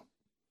unfolds now.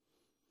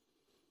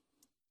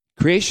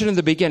 Creation in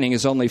the beginning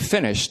is only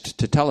finished,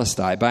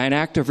 tetelestai, by an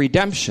act of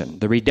redemption.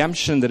 The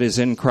redemption that is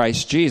in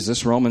Christ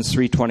Jesus, Romans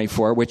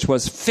 3:24, which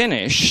was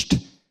finished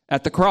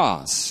at the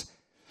cross,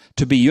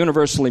 to be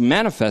universally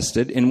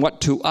manifested in what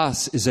to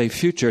us is a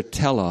future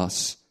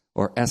telos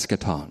or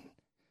eschaton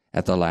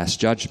at the last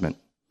judgment.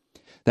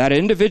 That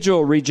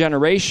individual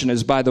regeneration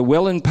is by the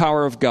will and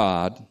power of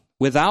God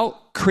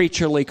without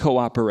creaturely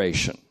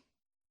cooperation.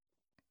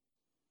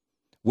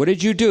 What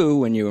did you do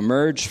when you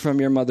emerged from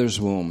your mother's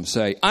womb?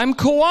 Say, I'm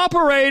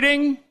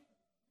cooperating.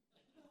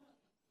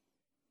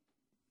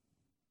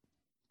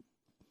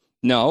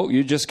 No,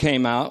 you just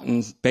came out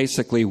and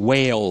basically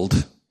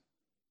wailed.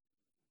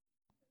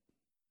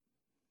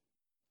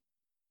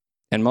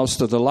 And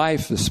most of the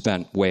life is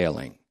spent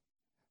wailing.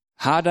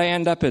 How'd I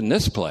end up in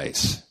this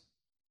place?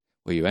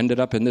 Well, you ended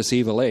up in this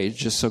evil age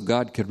just so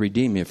God could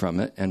redeem you from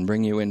it and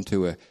bring you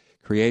into a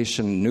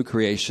creation, new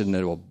creation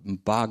that will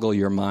boggle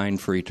your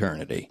mind for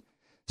eternity.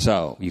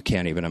 So you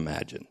can't even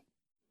imagine.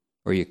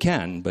 Or you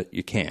can, but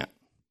you can't.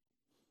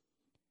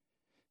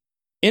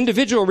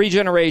 Individual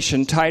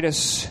regeneration,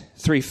 Titus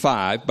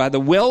 3:5, by the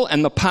will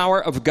and the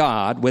power of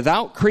God,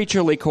 without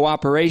creaturely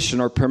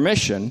cooperation or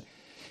permission,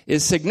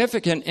 is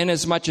significant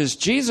inasmuch as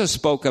Jesus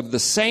spoke of the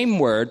same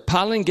word,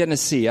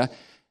 palingenesia,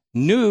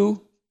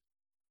 new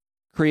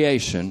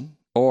creation,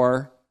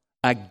 or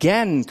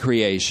again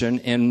creation,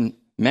 in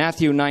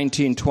Matthew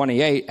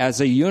 19:28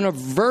 as a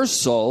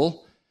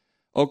universal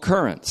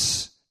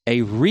occurrence,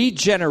 a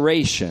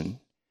regeneration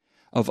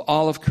of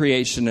all of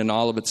creation in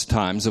all of its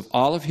times, of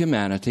all of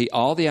humanity,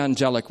 all the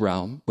angelic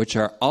realm, which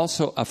are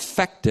also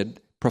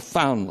affected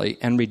profoundly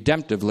and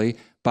redemptively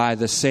by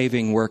the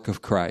saving work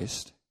of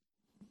Christ.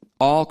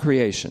 All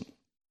creation.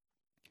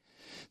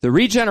 The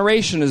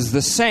regeneration is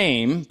the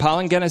same,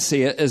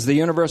 palingenesia, as the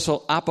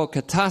universal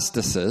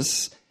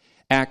apokatastasis,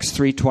 Acts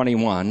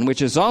 3:21,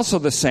 which is also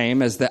the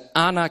same as the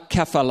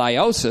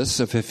anakephalaiosis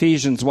of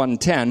Ephesians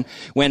 1:10,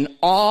 when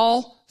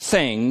all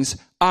things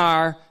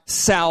are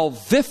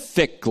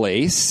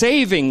salvifically,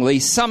 savingly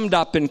summed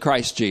up in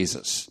Christ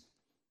Jesus.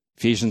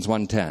 Ephesians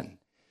 1:10.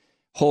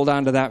 Hold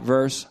on to that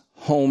verse.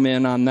 home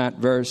in on that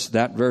verse.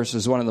 That verse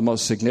is one of the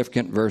most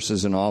significant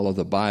verses in all of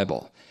the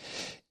Bible.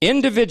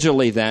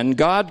 Individually, then,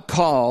 God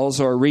calls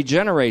or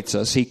regenerates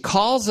us. He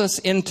calls us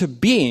into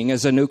being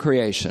as a new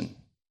creation.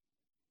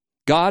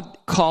 God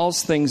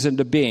calls things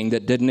into being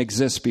that didn't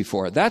exist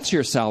before. That's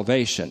your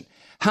salvation.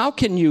 How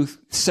can you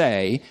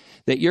say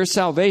that your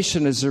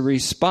salvation is a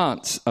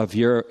response of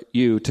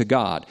you to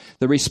God?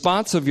 The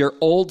response of your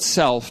old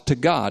self to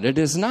God. It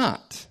is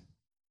not.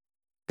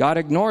 God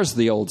ignores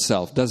the old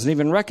self, doesn't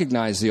even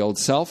recognize the old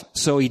self,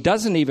 so he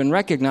doesn't even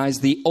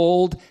recognize the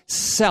old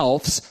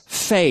self's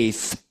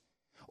faith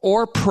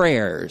or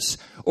prayers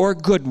or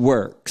good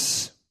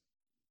works.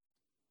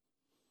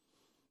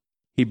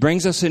 He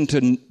brings us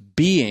into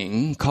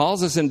being,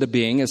 calls us into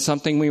being as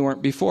something we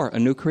weren't before, a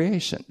new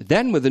creation.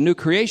 Then with the new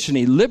creation,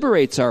 he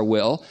liberates our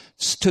will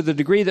to the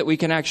degree that we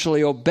can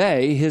actually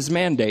obey his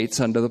mandates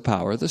under the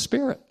power of the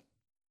Spirit.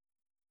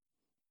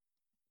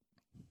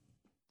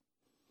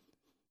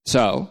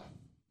 So,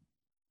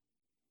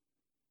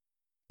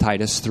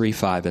 Titus 3,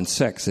 5, and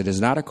 6, it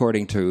is not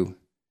according to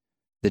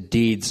the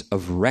deeds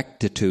of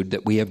rectitude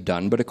that we have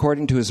done, but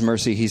according to his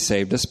mercy he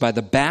saved us by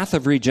the bath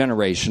of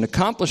regeneration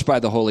accomplished by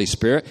the Holy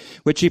Spirit,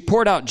 which he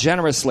poured out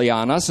generously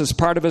on us as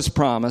part of his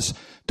promise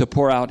to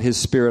pour out his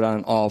Spirit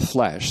on all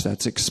flesh.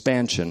 That's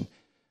expansion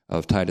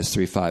of Titus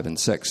 3, 5, and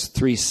 6.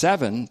 3,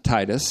 7,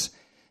 Titus,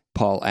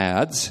 Paul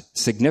adds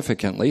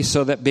significantly,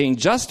 so that being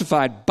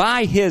justified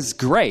by his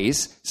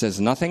grace,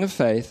 says nothing of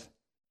faith,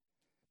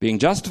 being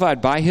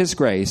justified by his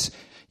grace,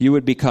 you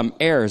would become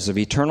heirs of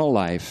eternal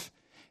life.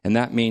 And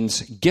that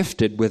means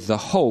gifted with the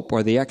hope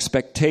or the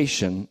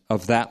expectation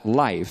of that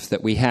life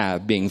that we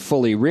have being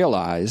fully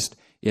realized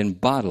in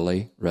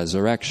bodily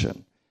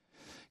resurrection.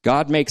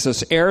 God makes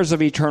us heirs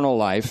of eternal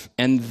life,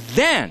 and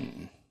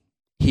then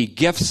he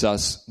gifts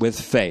us with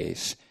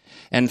faith.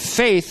 And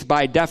faith,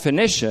 by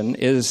definition,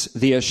 is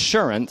the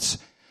assurance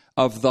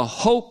of the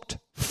hoped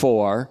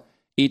for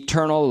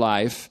eternal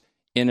life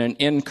in an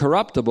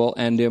incorruptible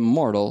and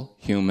immortal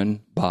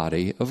human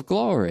body of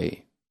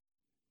glory.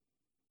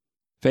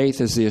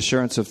 Faith is the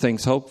assurance of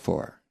things hoped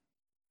for.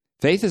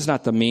 Faith is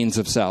not the means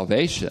of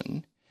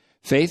salvation.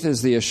 Faith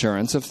is the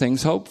assurance of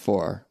things hoped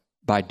for,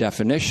 by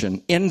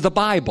definition, in the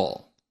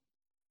Bible.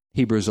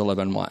 Hebrews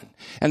 11:1.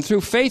 And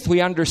through faith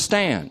we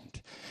understand.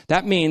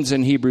 That means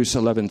in Hebrews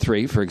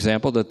 11:3, for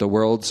example, that the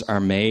worlds are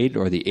made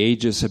or the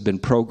ages have been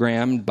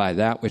programmed by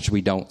that which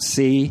we don't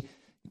see,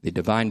 the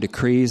divine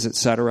decrees,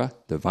 etc.,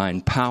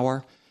 divine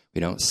power.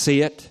 We don't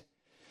see it,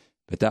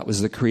 but that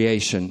was the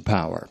creation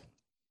power.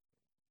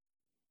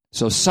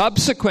 So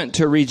subsequent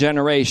to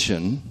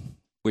regeneration,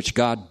 which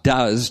God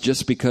does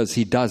just because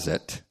he does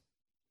it,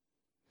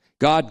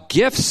 God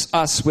gifts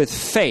us with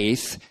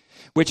faith,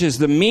 which is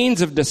the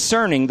means of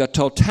discerning the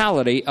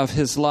totality of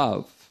his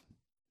love.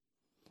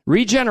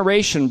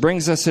 Regeneration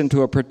brings us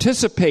into a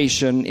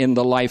participation in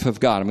the life of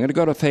God. I'm going to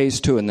go to phase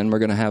 2, and then we're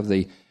going to have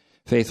the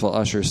faithful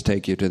ushers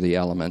take you to the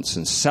elements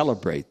and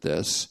celebrate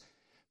this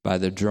by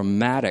the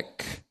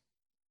dramatic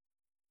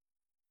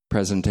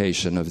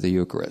presentation of the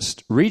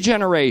Eucharist.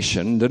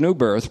 Regeneration, the new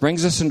birth,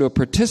 brings us into a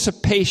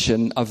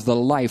participation of the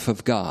life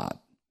of God.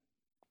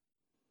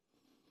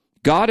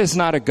 God is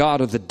not a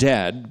God of the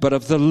dead, but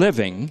of the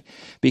living,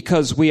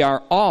 because we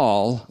are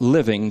all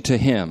living to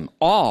him.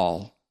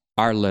 All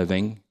are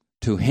living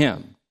to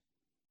him.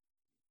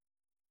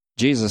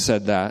 Jesus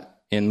said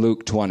that in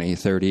Luke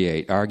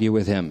 20:38. Argue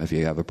with him if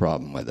you have a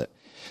problem with it.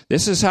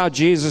 This is how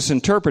Jesus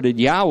interpreted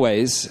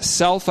Yahweh's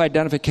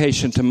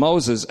self-identification to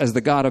Moses as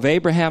the God of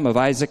Abraham, of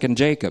Isaac, and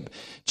Jacob.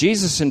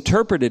 Jesus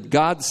interpreted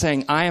God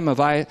saying, I am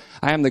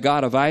the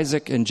God of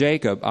Isaac and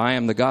Jacob. I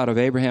am the God of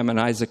Abraham and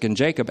Isaac and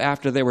Jacob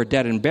after they were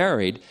dead and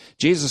buried.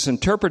 Jesus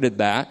interpreted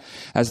that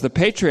as the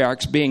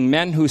patriarchs being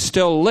men who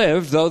still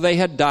lived, though they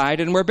had died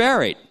and were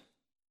buried.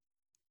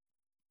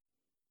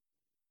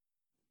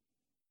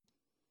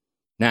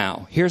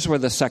 Now, here's where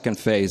the second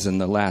phase and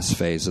the last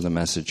phase of the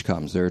message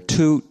comes. There are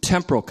two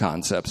temporal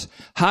concepts.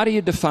 How do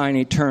you define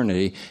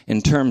eternity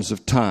in terms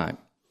of time?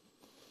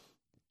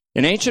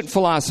 In ancient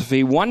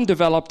philosophy, one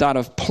developed out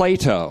of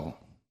Plato,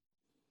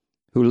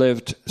 who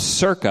lived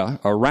circa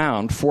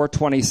around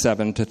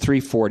 427 to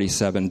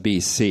 347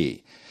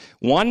 BC.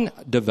 One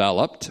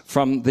developed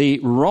from the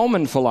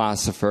Roman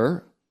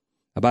philosopher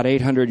about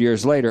 800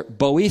 years later,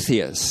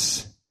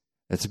 Boethius.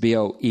 That's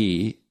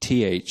Boethius.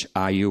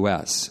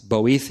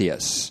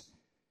 Boethius.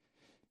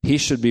 He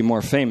should be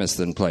more famous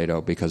than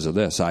Plato because of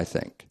this, I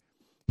think.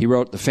 He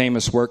wrote the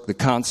famous work, The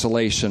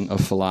Consolation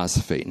of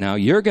Philosophy. Now,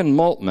 Jürgen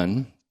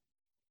Moltmann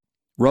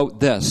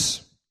wrote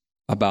this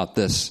about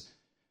this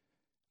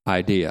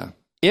idea.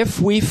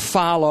 If we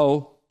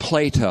follow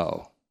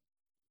Plato,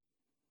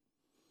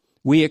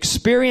 we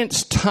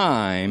experience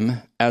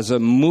time as a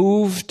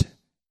moved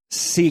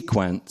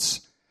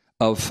sequence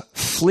of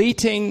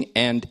fleeting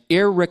and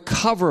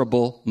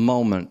irrecoverable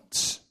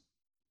moments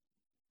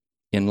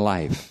in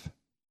life.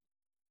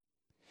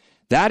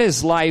 That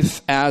is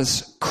life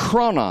as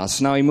chronos.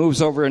 Now he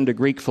moves over into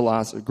Greek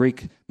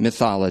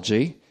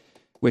mythology,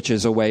 which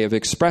is a way of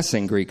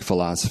expressing Greek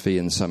philosophy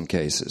in some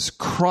cases.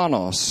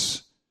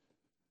 Kronos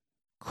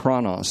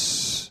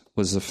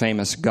was the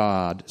famous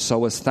god. So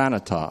was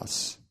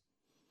Thanatos.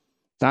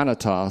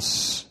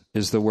 Thanatos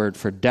is the word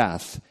for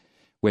death,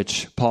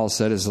 which Paul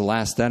said is the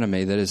last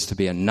enemy that is to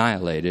be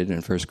annihilated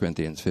in 1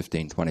 Corinthians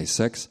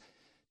 15:26.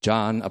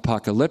 John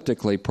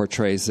apocalyptically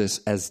portrays this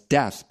as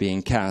death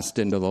being cast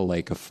into the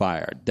lake of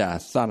fire.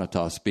 Death,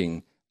 Thanatos,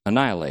 being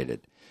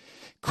annihilated.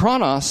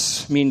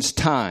 Kronos means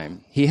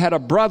time. He had a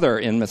brother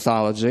in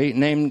mythology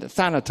named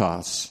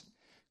Thanatos.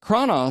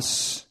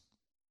 Kronos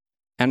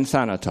and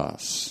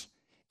Thanatos.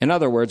 In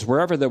other words,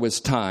 wherever there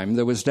was time,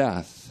 there was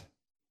death.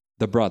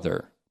 The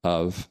brother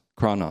of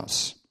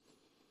Kronos.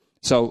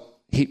 So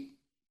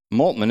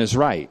Moltmann is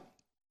right.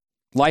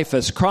 Life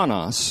as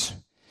Kronos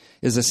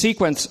is a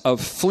sequence of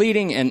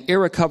fleeting and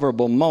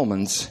irrecoverable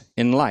moments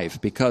in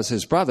life because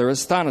his brother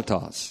is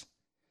Thanatos.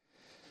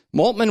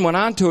 Moltmann went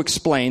on to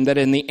explain that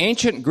in the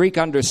ancient Greek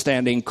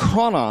understanding,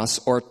 Kronos,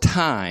 or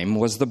time,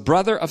 was the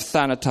brother of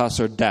Thanatos,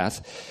 or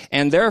death,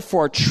 and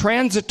therefore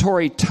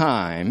transitory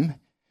time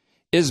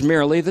is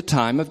merely the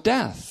time of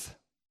death.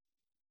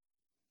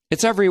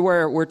 It's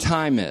everywhere where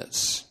time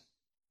is,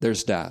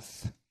 there's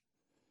death.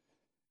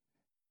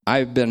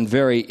 I've been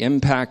very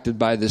impacted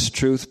by this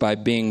truth by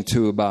being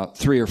to about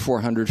 300 or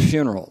 400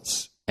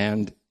 funerals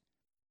and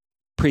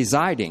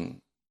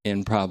presiding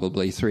in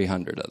probably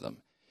 300 of them.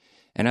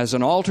 And as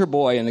an altar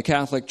boy in the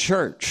Catholic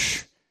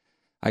Church,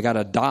 I got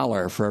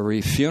 $1 for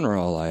every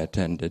funeral I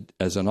attended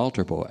as an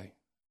altar boy.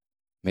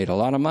 Made a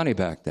lot of money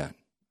back then.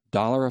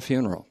 $1 a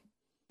funeral.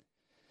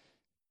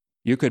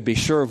 You could be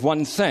sure of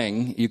one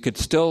thing, you could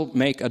still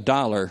make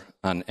 $1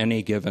 on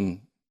any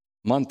given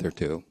month or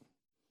two.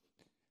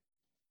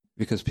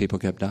 Because people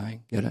kept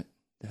dying. Get it?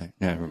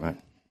 Never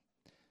mind.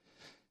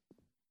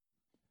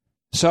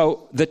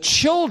 So the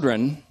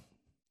children,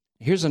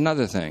 here's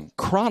another thing.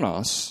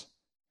 Kronos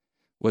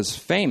was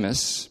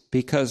famous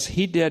because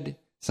he did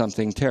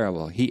something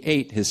terrible. He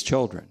ate his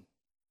children.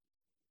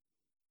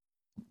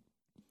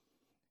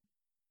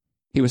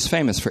 He was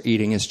famous for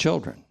eating his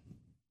children.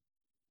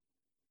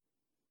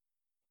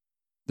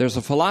 There's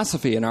a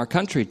philosophy in our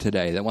country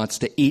today that wants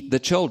to eat the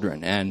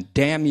children, and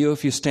damn you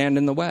if you stand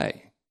in the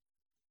way.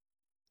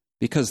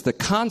 Because the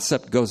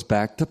concept goes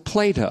back to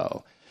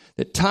Plato,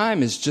 that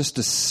time is just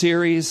a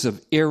series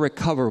of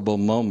irrecoverable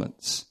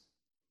moments.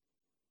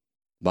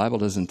 The Bible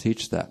doesn't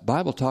teach that. The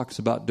Bible talks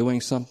about doing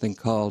something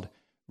called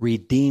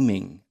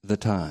redeeming the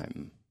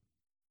time.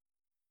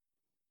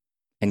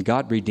 And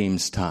God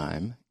redeems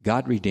time.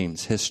 God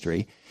redeems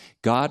history.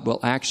 God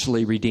will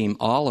actually redeem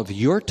all of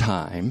your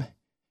time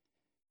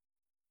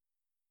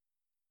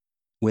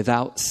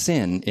without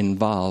sin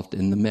involved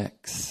in the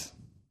mix.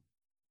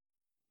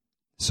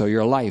 So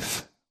your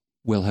life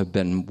will have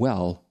been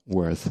well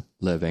worth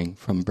living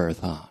from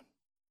birth on.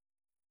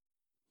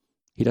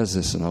 He does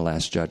this in the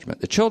Last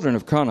Judgment. The children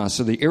of Kronos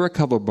are the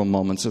irrecoverable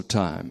moments of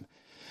time,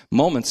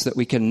 moments that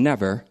we can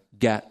never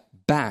get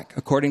back,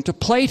 according to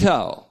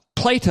Plato.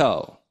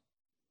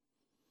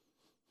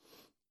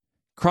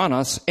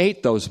 Kronos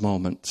ate those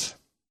moments.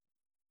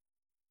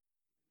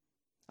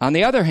 On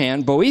the other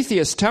hand,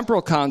 Boethius'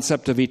 temporal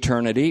concept of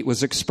eternity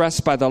was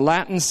expressed by the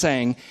Latin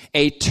saying,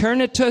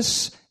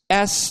 "Aeternitus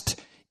est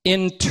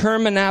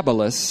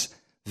interminabilis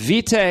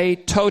vitae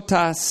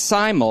tota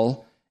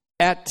simul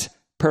et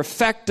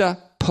perfecta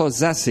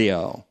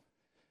possessio."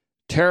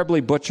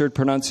 Terribly butchered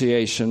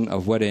pronunciation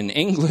of what in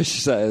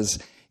English says,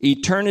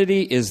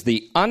 eternity is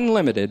the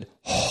unlimited,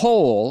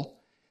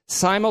 whole,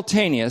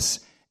 simultaneous,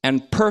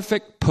 and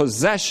perfect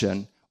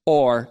possession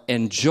or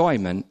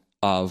enjoyment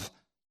of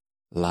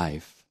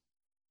life.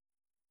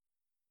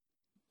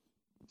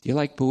 Do you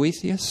like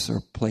Boethius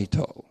or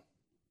Plato?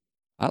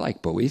 I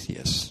like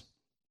Boethius.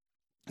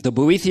 The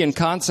Boethian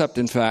concept,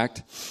 in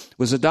fact,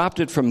 was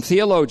adopted from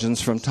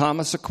theologians from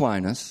Thomas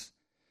Aquinas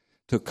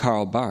to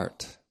Karl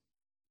Barth.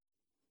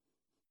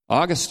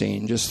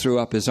 Augustine just threw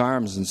up his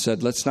arms and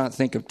said, let's not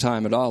think of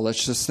time at all.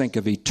 Let's just think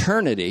of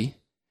eternity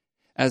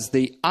as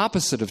the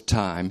opposite of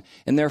time.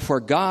 And therefore,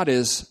 God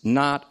is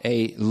not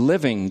a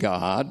living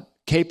God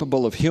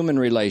capable of human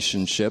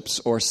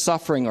relationships or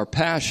suffering or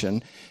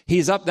passion.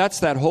 He's up. That's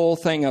that whole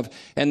thing of,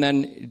 and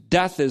then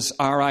death is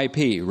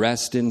R.I.P.,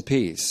 rest in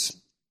peace.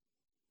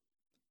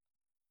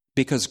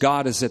 Because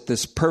God is at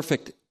this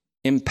perfect,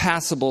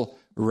 impassable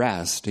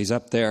rest. He's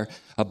up there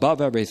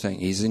above everything.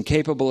 He's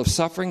incapable of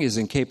suffering. He's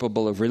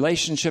incapable of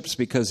relationships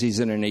because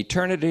he's in an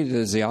eternity that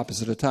is the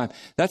opposite of time.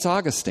 That's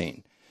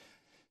Augustine.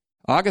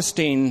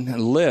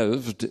 Augustine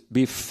lived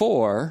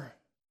before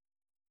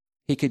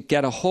he could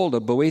get a hold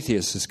of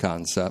Boethius'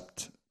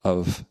 concept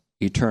of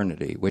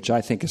eternity, which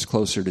I think is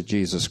closer to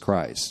Jesus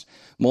Christ.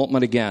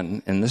 Moltmann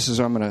again, and this is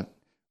where I'm going to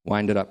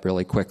wind it up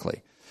really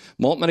quickly.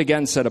 Moltmann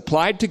again said,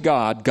 applied to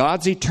God,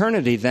 God's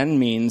eternity then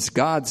means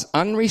God's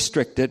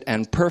unrestricted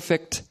and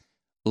perfect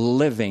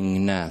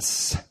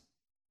livingness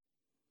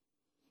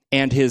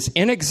and his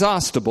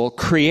inexhaustible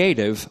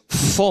creative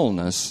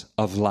fullness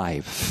of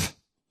life.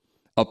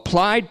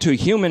 Applied to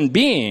human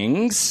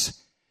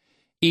beings,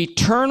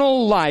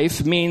 Eternal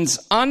life means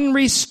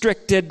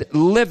unrestricted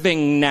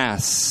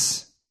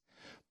livingness,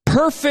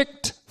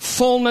 perfect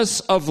fullness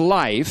of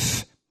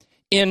life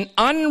in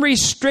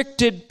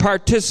unrestricted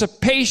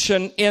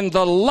participation in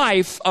the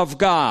life of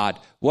God.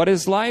 What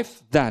is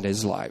life? That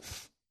is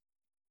life.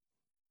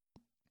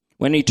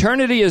 When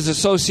eternity is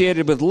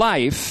associated with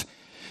life,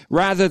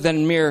 rather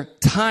than mere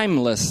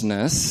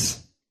timelessness,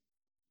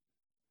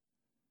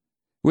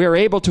 we are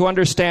able to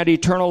understand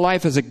eternal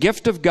life as a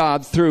gift of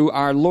God through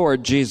our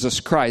Lord Jesus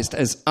Christ,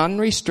 as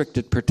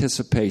unrestricted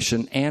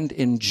participation and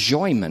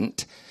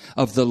enjoyment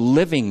of the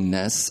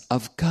livingness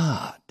of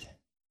God.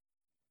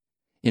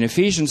 In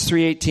Ephesians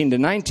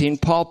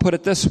 3:18-19, Paul put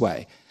it this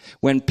way: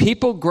 when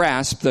people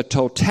grasp the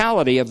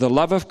totality of the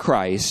love of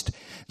Christ,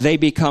 they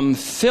become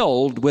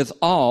filled with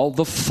all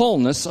the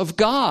fullness of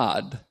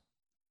God.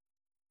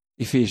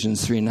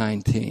 Ephesians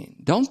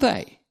 3:19. Don't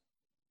they?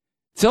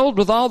 Filled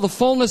with all the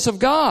fullness of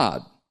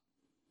God.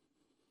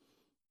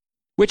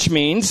 Which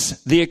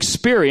means the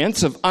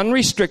experience of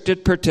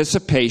unrestricted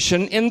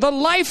participation in the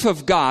life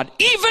of God,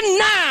 even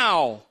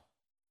now.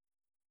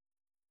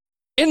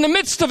 In the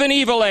midst of an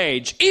evil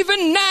age,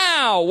 even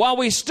now, while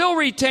we still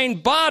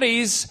retain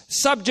bodies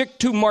subject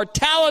to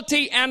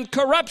mortality and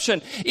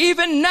corruption,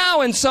 even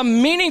now in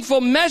some meaningful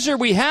measure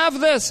we have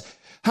this,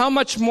 how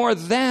much more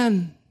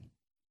then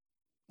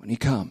when he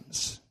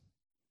comes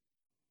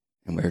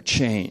and we're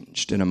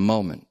changed in a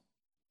moment,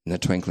 in the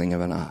twinkling of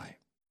an eye.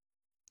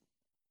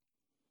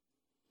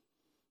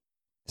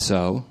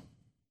 So,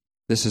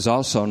 this is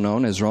also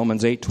known as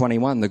Romans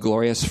 8:21, the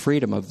glorious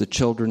freedom of the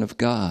children of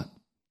God.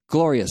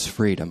 Glorious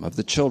freedom of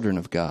the children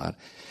of God.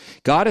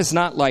 God is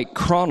not like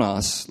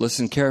Kronos,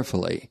 listen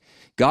carefully.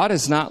 God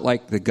is not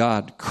like the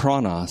god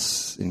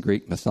Kronos in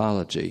Greek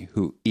mythology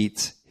who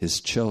eats his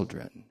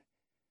children.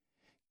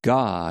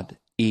 God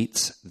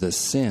eats the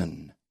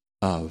sin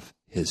of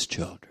his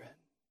children.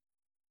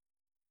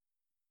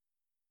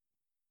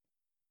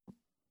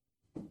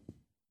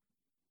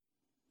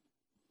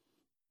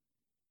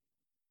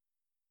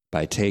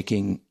 By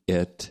taking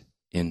it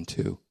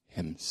into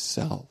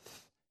himself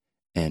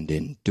and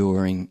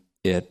enduring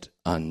it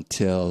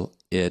until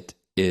it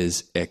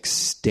is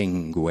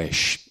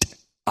extinguished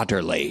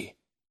utterly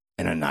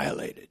and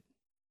annihilated.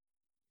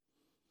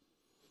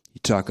 You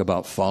talk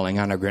about falling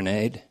on a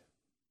grenade.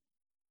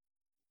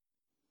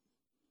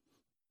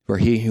 For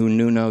he who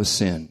knew no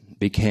sin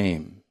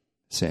became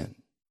sin,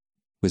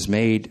 was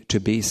made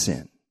to be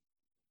sin.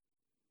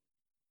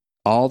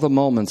 All the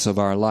moments of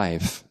our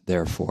life,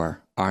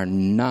 therefore, are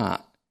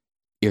not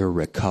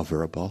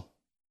irrecoverable.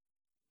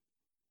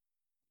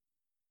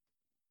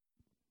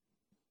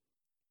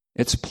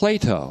 It's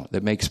Plato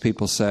that makes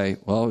people say,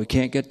 well, we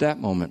can't get that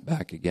moment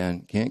back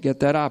again. Can't get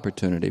that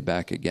opportunity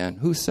back again.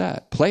 Who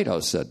said?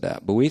 Plato said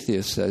that.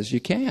 Boethius says you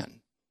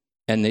can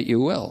and that you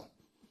will.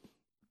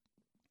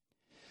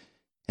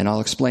 And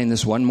I'll explain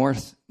this one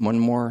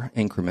more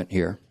increment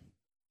here.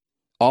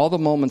 All the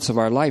moments of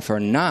our life are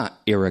not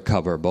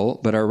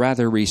irrecoverable, but are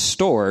rather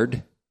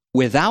restored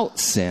without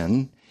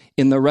sin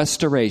in the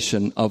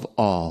restoration of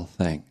all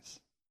things.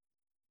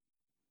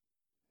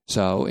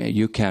 So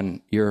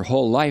your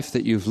whole life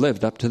that you've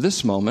lived up to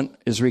this moment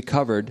is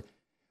recovered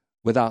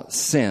without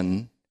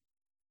sin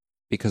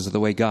because of the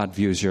way God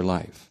views your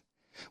life.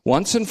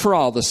 Once and for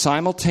all, the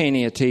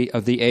simultaneity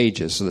of the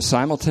ages,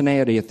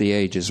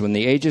 when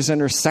the ages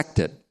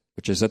intersected,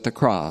 which is at the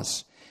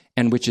cross,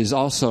 and which is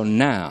also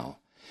now,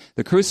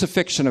 the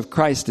crucifixion of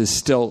Christ is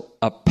still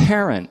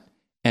apparent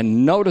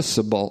and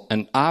noticeable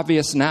and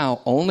obvious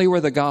now only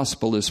where the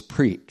gospel is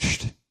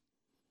preached.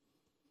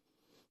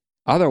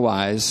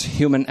 Otherwise,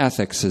 human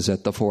ethics is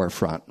at the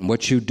forefront. And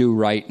what you do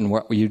right and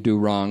what you do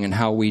wrong, and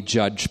how we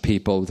judge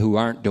people who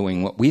aren't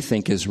doing what we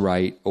think is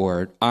right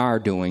or are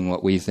doing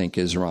what we think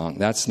is wrong.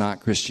 That's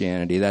not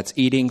Christianity. That's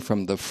eating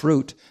from the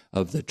fruit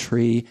of the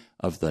tree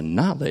of the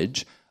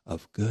knowledge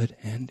of good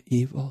and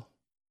evil,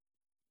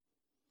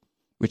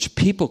 which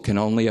people can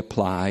only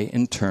apply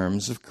in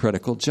terms of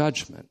critical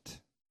judgment.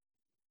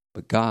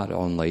 But God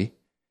only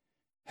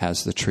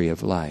has the tree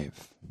of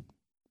life.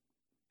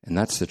 And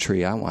that's the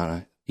tree I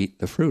want to eat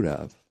the fruit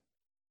of.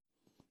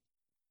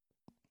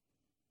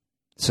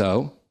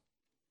 So,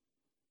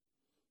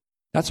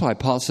 that's why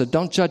Paul said,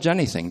 don't judge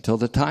anything till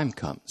the time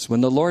comes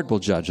when the Lord will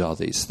judge all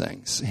these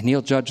things, and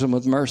he'll judge them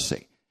with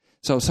mercy.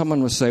 So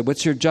someone will say,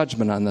 what's your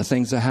judgment on the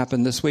things that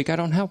happened this week? I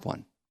don't have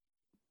one.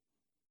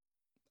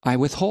 I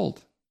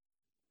withhold.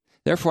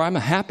 Therefore, I'm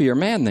a happier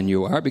man than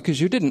you are because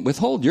you didn't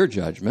withhold your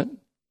judgment.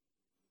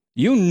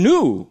 You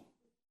knew,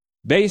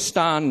 based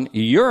on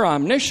your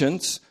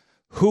omniscience,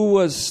 who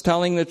was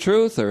telling the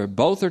truth, or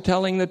both are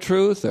telling the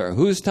truth, or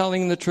who's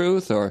telling the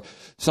truth, or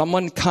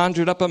someone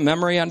conjured up a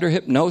memory under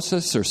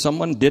hypnosis, or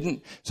someone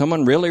didn't,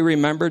 someone really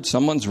remembered,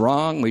 someone's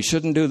wrong, we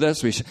shouldn't do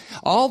this.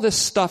 All this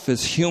stuff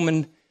is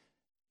human,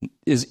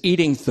 is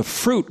eating the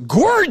fruit,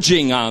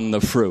 gorging on the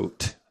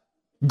fruit,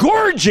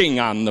 gorging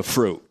on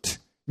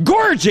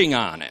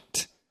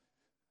it,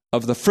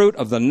 of the fruit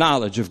of the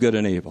knowledge of good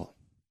and evil.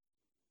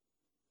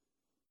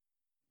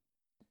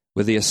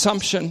 With the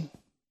assumption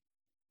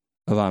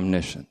of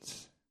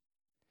omniscience.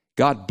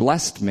 God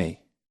blessed me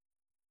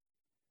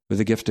with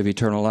the gift of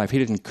eternal life. He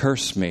didn't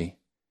curse me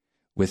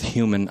with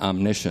human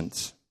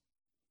omniscience.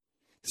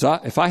 So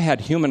if I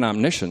had human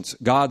omniscience,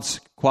 God's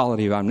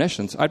quality of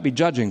omniscience, I'd be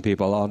judging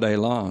people all day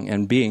long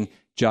and being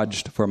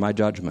judged for my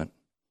judgment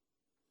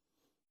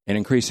and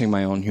increasing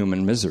my own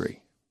human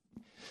misery.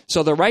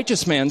 So the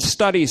righteous man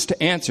studies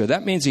to answer.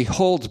 That means he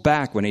holds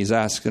back when he's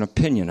asked an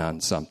opinion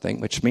on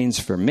something, which means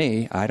for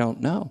me, I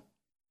don't know.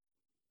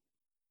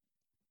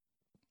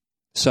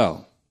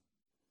 So,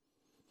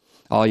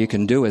 all you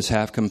can do is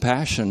have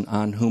compassion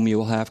on whom you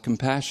will have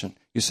compassion.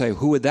 You say,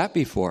 who would that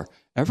be for?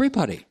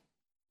 Everybody.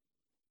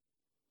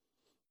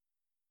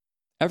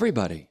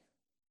 Everybody.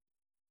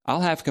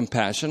 I'll have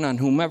compassion on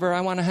whomever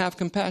I want to have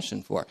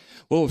compassion for.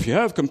 Well, if you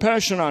have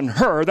compassion on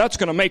her, that's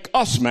going to make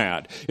us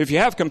mad. If you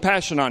have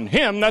compassion on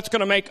him, that's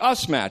going to make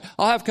us mad.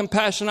 I'll have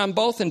compassion on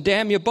both, and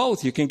damn you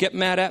both. You can get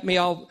mad at me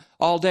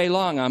all day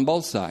long on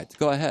both sides.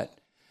 Go ahead.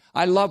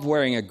 I love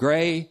wearing a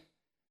gray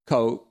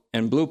coat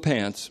and blue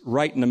pants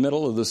right in the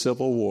middle of the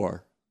Civil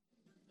War,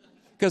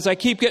 because I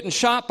keep getting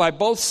shot by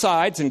both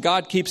sides, and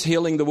God keeps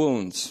healing the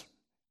wounds.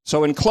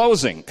 So in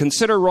closing,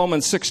 consider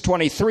Romans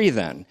 6:23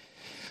 then.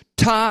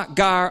 Ta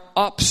gar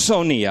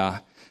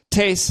opsonia,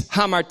 tes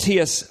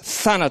hamartias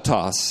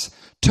thanatos,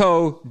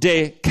 to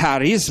de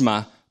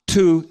charisma,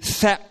 tu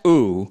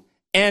theou,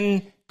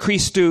 en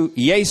Christu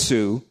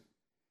Jesu,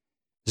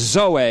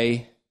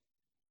 zoe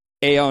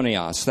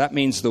aeonios. That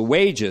means the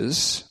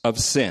wages of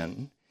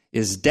sin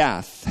is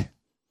death,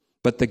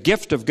 but the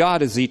gift of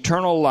God is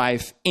eternal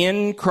life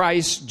in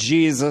Christ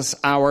Jesus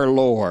our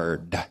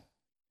Lord.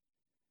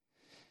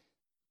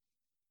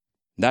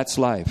 That's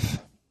life.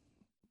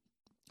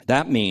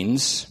 That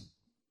means,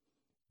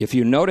 if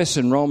you notice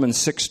in Romans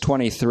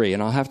 6:23,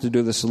 and I'll have to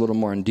do this a little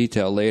more in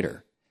detail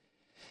later,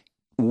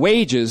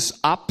 wages,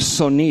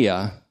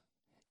 opsonia,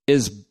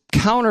 is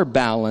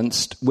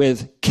counterbalanced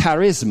with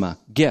charisma,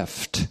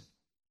 gift.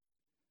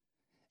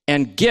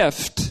 And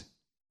gift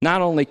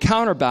not only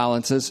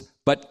counterbalances,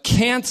 but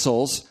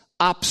cancels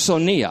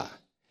opsonia.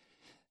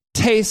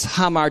 Tes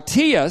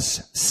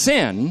hamartias,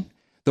 sin,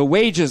 the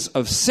wages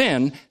of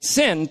sin,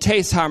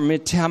 tes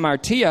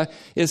hamartia,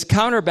 is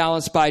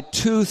counterbalanced by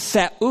tu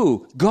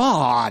theou,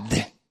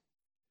 God,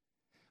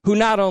 who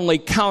not only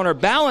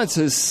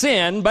counterbalances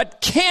sin, but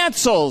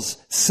cancels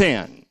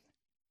sin.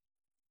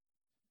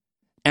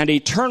 And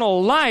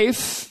eternal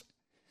life,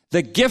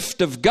 the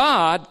gift of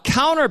God,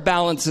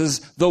 counterbalances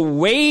the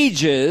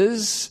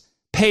wages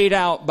paid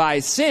out by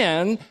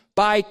sin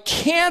by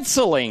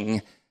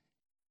canceling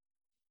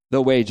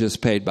the wages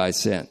paid by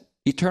sin.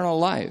 Eternal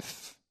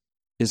life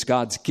is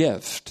God's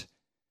gift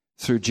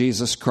through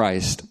Jesus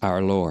Christ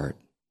our Lord.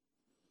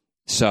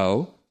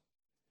 So,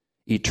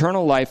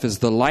 eternal life is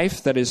the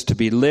life that is to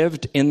be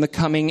lived in the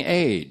coming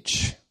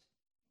age.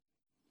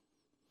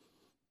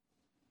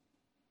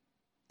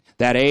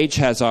 That age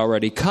has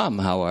already come,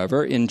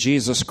 however, in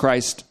Jesus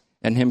Christ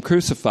and Him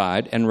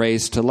crucified and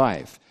raised to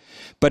life.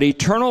 But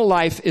eternal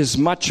life is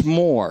much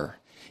more.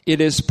 It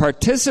is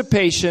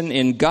participation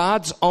in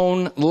God's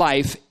own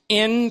life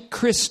in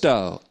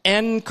Christo,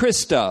 in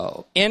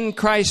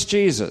Christ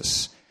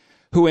Jesus,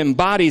 who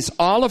embodies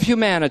all of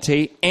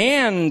humanity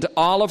and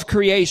all of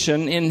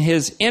creation in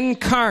His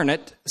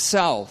incarnate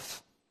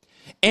self,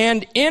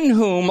 and in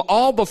whom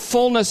all the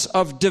fullness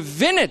of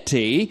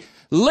divinity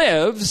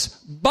lives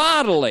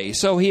bodily.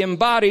 So He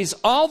embodies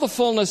all the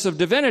fullness of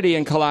divinity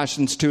in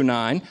Colossians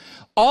 2:9,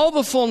 all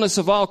the fullness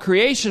of all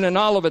creation and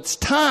all of its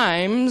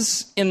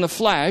times in the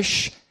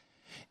flesh,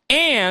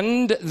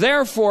 and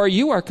therefore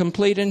you are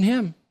complete in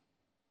Him.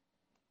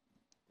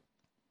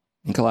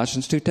 In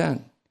Colossians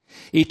 2:10.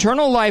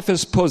 Eternal life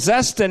is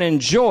possessed and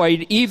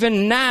enjoyed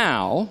even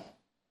now,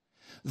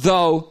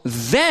 though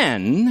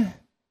then,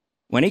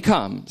 when He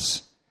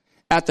comes,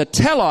 at the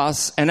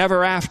telos and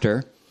ever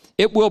after,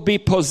 it will be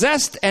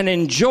possessed and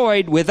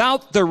enjoyed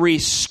without the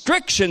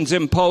restrictions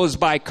imposed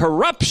by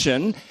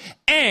corruption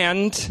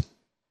and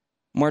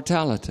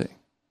mortality.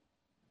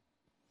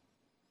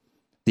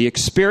 The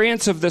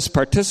experience of this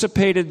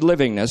participated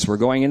livingness, we're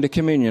going into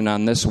communion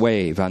on this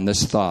wave, on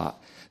this thought.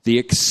 The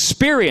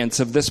experience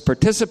of this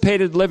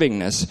participated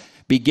livingness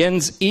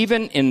begins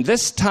even in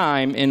this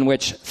time in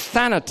which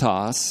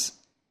thanatos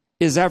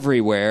is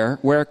everywhere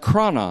where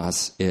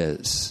chronos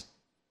is,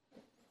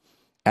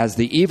 as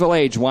the evil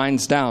age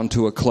winds down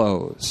to a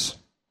close.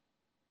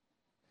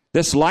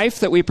 This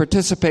life that we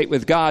participate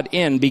with God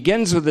in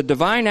begins with the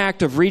divine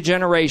act of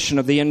regeneration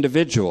of the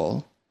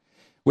individual,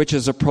 which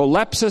is a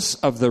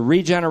prolepsis of the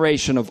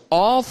regeneration of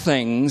all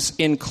things,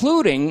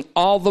 including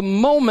all the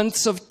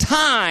moments of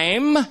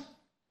time,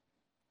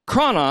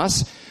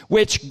 chronos,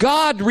 which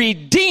God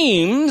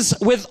redeems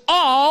with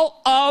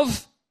all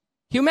of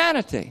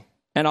humanity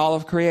and all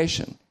of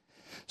creation.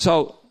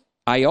 So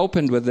I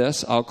opened with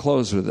this, I'll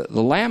close with it.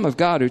 The Lamb of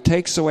God who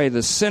takes away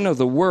the sin of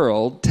the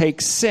world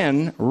takes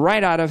sin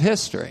right out of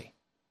history,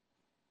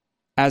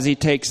 as He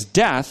takes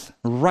death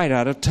right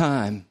out of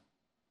time.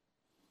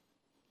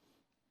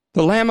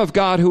 The Lamb of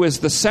God, who is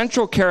the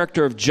central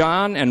character of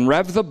John and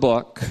Rev the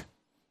book,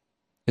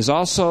 is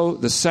also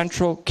the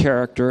central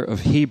character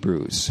of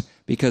Hebrews,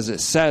 because it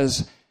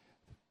says,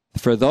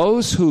 for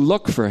those who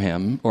look for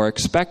him or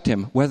expect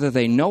him, whether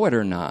they know it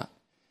or not,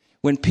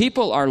 when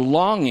people are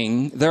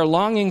longing, they're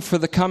longing for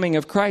the coming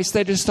of Christ.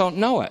 They just don't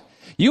know it.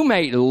 You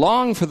may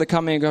long for the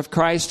coming of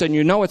Christ, and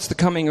you know it's the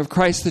coming of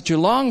Christ that you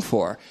long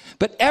for.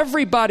 But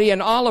everybody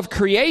in all of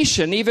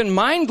creation, even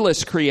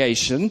mindless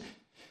creation,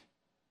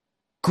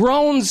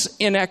 groans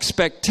in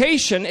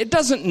expectation. It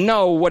doesn't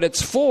know what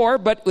it's for,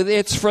 but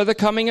it's for the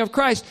coming of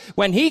Christ.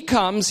 When he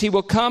comes, he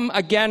will come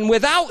again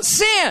without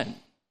sin,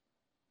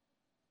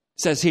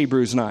 says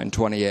Hebrews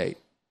 9:28.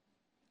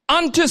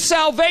 Unto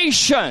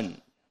salvation.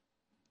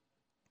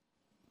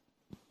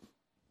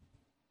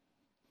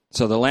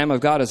 So the Lamb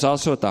of God is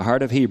also at the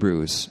heart of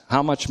Hebrews.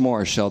 How much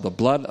more shall the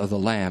blood of the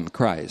Lamb,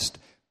 Christ,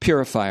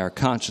 purify our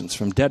conscience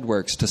from dead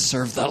works to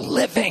serve the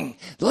living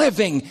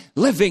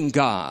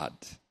God?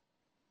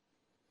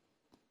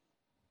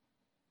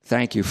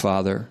 Thank you,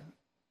 Father,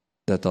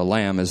 that the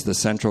Lamb is the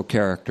central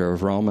character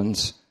of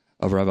Romans,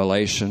 of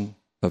Revelation,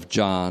 of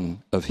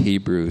John, of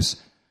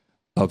Hebrews,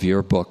 of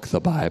your book, the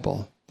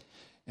Bible.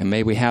 And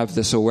may we have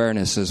this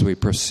awareness as we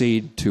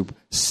proceed to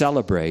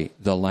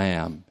celebrate the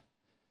Lamb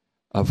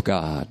of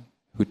God,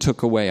 who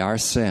took away our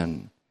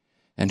sin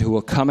and who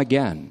will come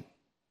again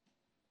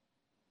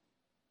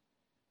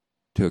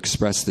to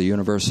express the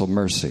universal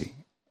mercy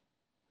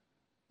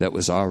that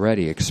was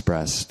already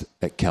expressed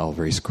at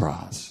Calvary's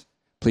cross.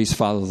 Please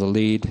follow the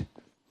lead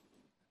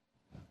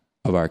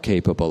of our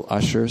capable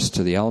ushers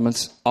to the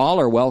elements. All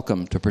are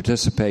welcome to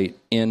participate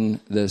in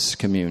this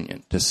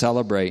communion, to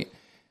celebrate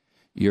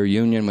your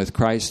union with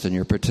Christ and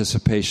your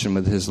participation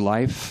with his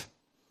life,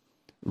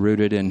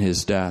 rooted in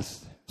his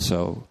death.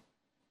 So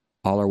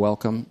all are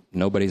welcome.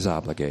 Nobody's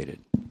obligated.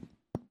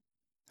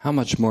 How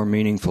much more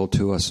meaningful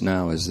to us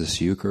now is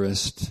this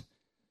Eucharist,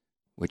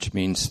 which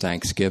means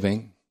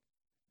thanksgiving.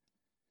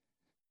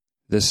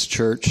 This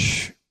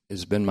church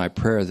has been my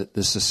prayer that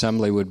this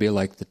assembly would be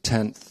like the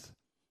 10th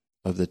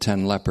of the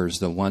 10 lepers,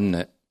 the one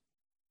that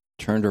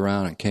turned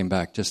around and came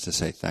back just to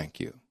say thank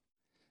you.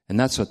 And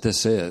that's what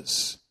this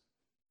is.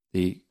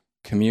 The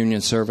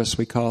communion service,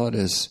 we call it,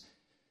 is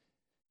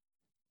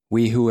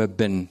we who have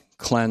been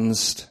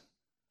cleansed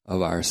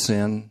of our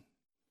sin,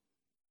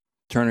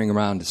 turning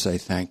around to say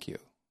thank you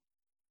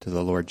to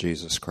the Lord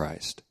Jesus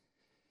Christ.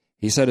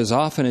 He said, as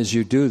often as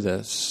you do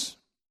this,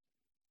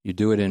 you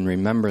do it in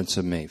remembrance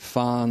of me.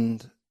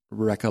 Fond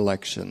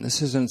recollection.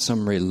 This isn't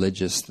some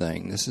religious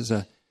thing. This is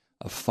a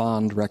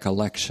fond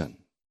recollection,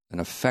 an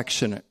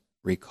affectionate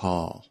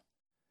recall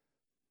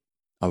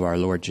of our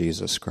Lord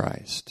Jesus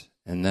Christ.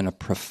 And then a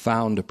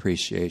profound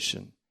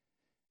appreciation.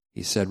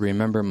 He said,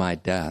 remember my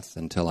death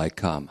until I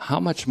come. How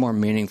much more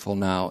meaningful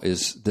now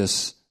is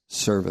this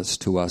service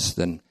to us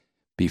than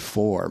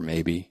before,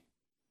 maybe,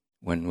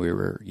 when we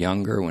were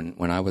younger,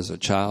 when I was a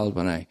child,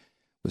 when I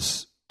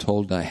was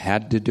told I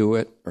had to do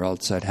it, or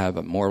else I'd have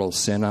a mortal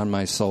sin on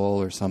my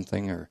soul or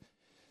something, or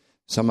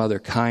some other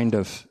kind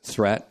of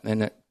threat,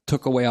 and it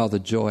took away all the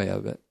joy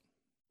of it.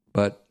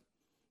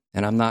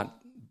 And I'm not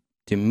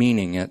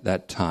demeaning at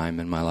that time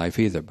in my life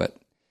either, but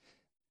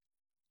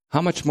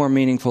how much more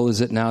meaningful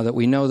is it now that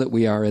we know that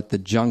we are at the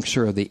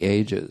juncture of the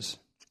ages,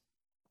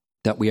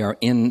 that we are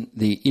in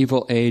the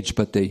evil age,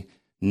 but the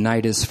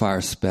night is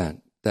far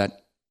spent.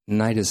 That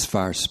night is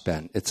far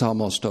spent. It's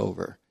almost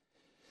over.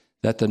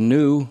 That the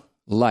new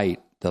light,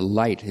 the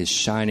light is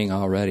shining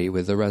already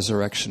with the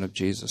resurrection of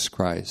Jesus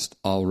Christ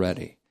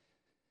already.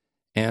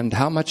 And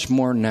how much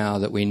more now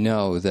that we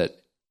know that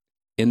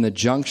in the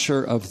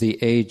juncture of the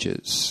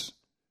ages,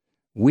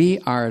 we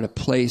are at a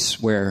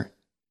place where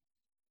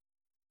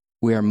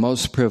we are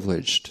most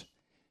privileged.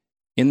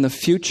 In the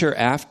future,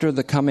 after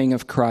the coming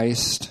of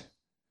Christ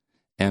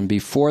and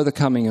before the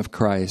coming of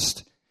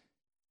Christ,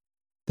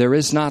 there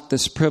is not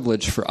this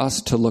privilege for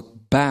us to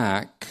look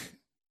back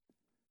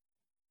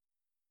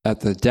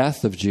at the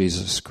death of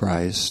Jesus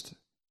Christ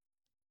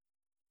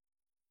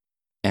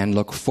and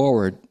look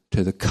forward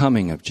to the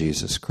coming of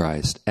Jesus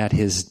Christ. At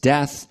his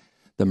death,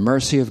 the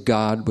mercy of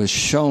God was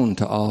shown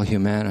to all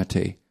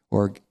humanity,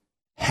 or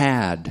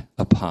had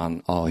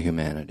upon all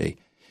humanity.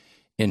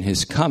 In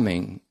his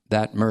coming,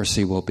 that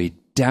mercy will be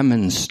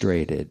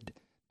demonstrated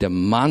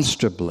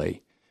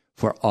demonstrably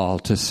for all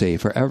to see,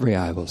 for every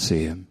eye will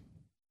see him,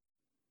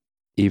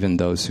 even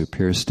those who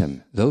pierced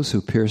him. Those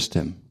who pierced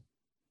him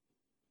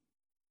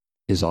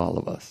is all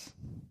of us.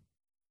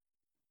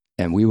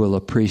 And we will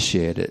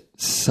appreciate it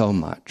so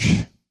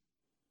much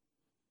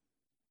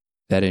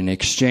that in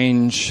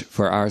exchange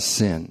for our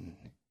sin,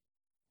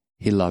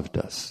 he loved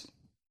us,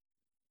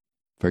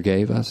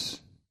 forgave us.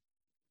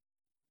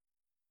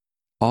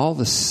 All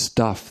the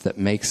stuff that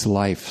makes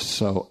life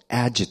so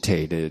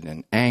agitated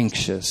and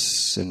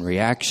anxious and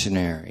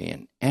reactionary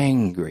and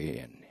angry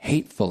and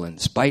hateful and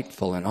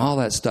spiteful and all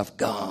that stuff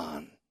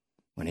gone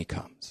when he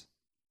comes.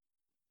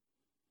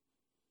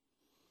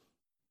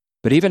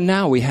 But even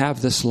now we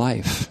have this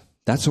life.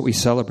 That's what we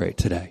celebrate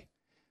today.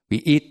 We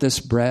eat this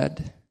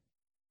bread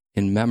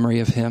in memory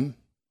of him,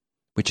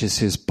 which is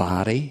his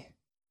body.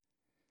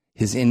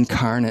 his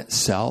incarnate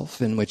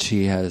self in which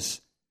he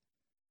has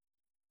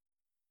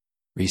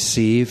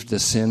received the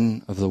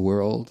sin of the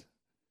world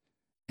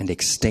and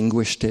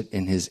extinguished it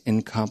in his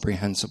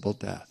incomprehensible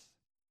death.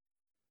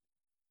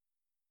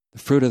 The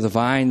fruit of the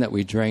vine that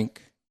we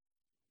drink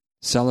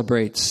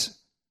celebrates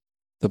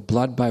the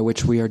blood by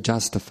which we are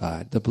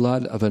justified, the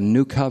blood of a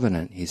new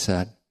covenant, he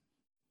said.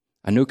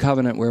 A new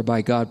covenant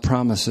whereby God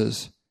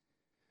promises,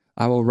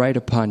 I will write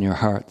upon your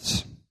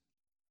hearts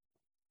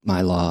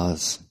my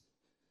laws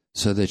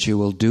so that you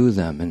will do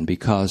them and be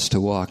caused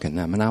to walk in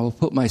them. And I will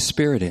put my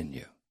spirit in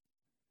you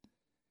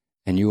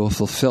and you will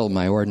fulfill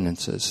my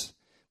ordinances.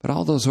 But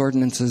all those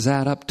ordinances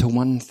add up to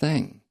one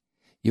thing.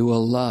 You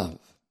will love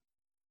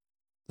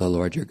the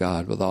Lord your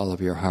God with all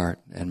of your heart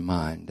and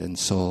mind and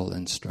soul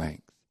and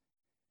strength,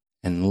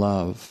 and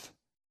love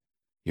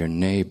your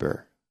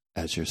neighbor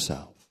as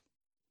yourself.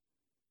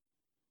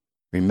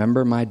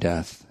 Remember my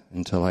death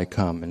until I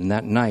come. And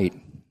that night,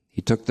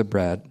 he took the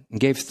bread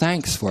and gave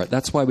thanks for it.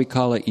 That's why we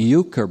call it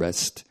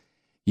Eucharist.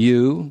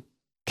 Eu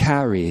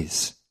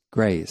carries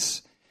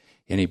grace.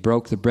 And he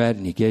broke the bread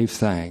and he gave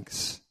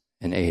thanks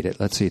and ate it.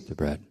 Let's eat the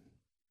bread.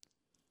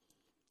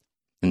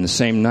 In the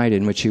same night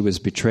in which he was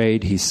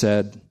betrayed, he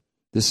said,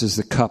 this is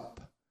the cup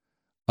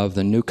of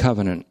the new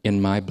covenant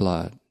in my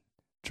blood.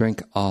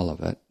 Drink all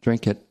of it.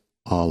 Drink it,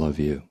 all of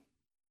you.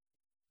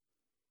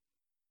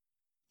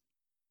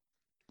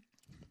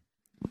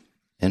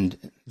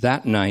 And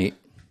that night,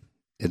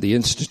 at the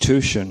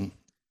institution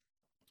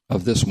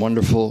of this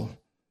wonderful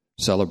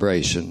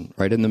celebration,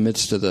 right in the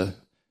midst of the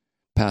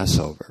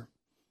Passover,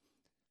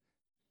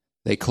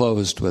 they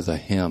closed with a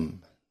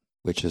hymn,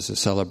 which is a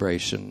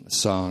celebration, a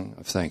song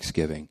of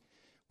thanksgiving.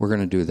 We're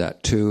going to do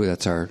that too.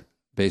 That's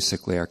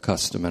basically our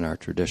custom and our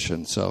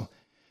tradition. So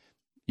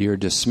you're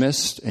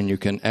dismissed and you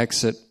can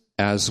exit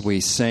as we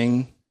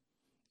sing,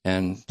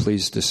 and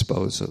please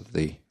dispose of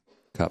the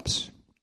cups.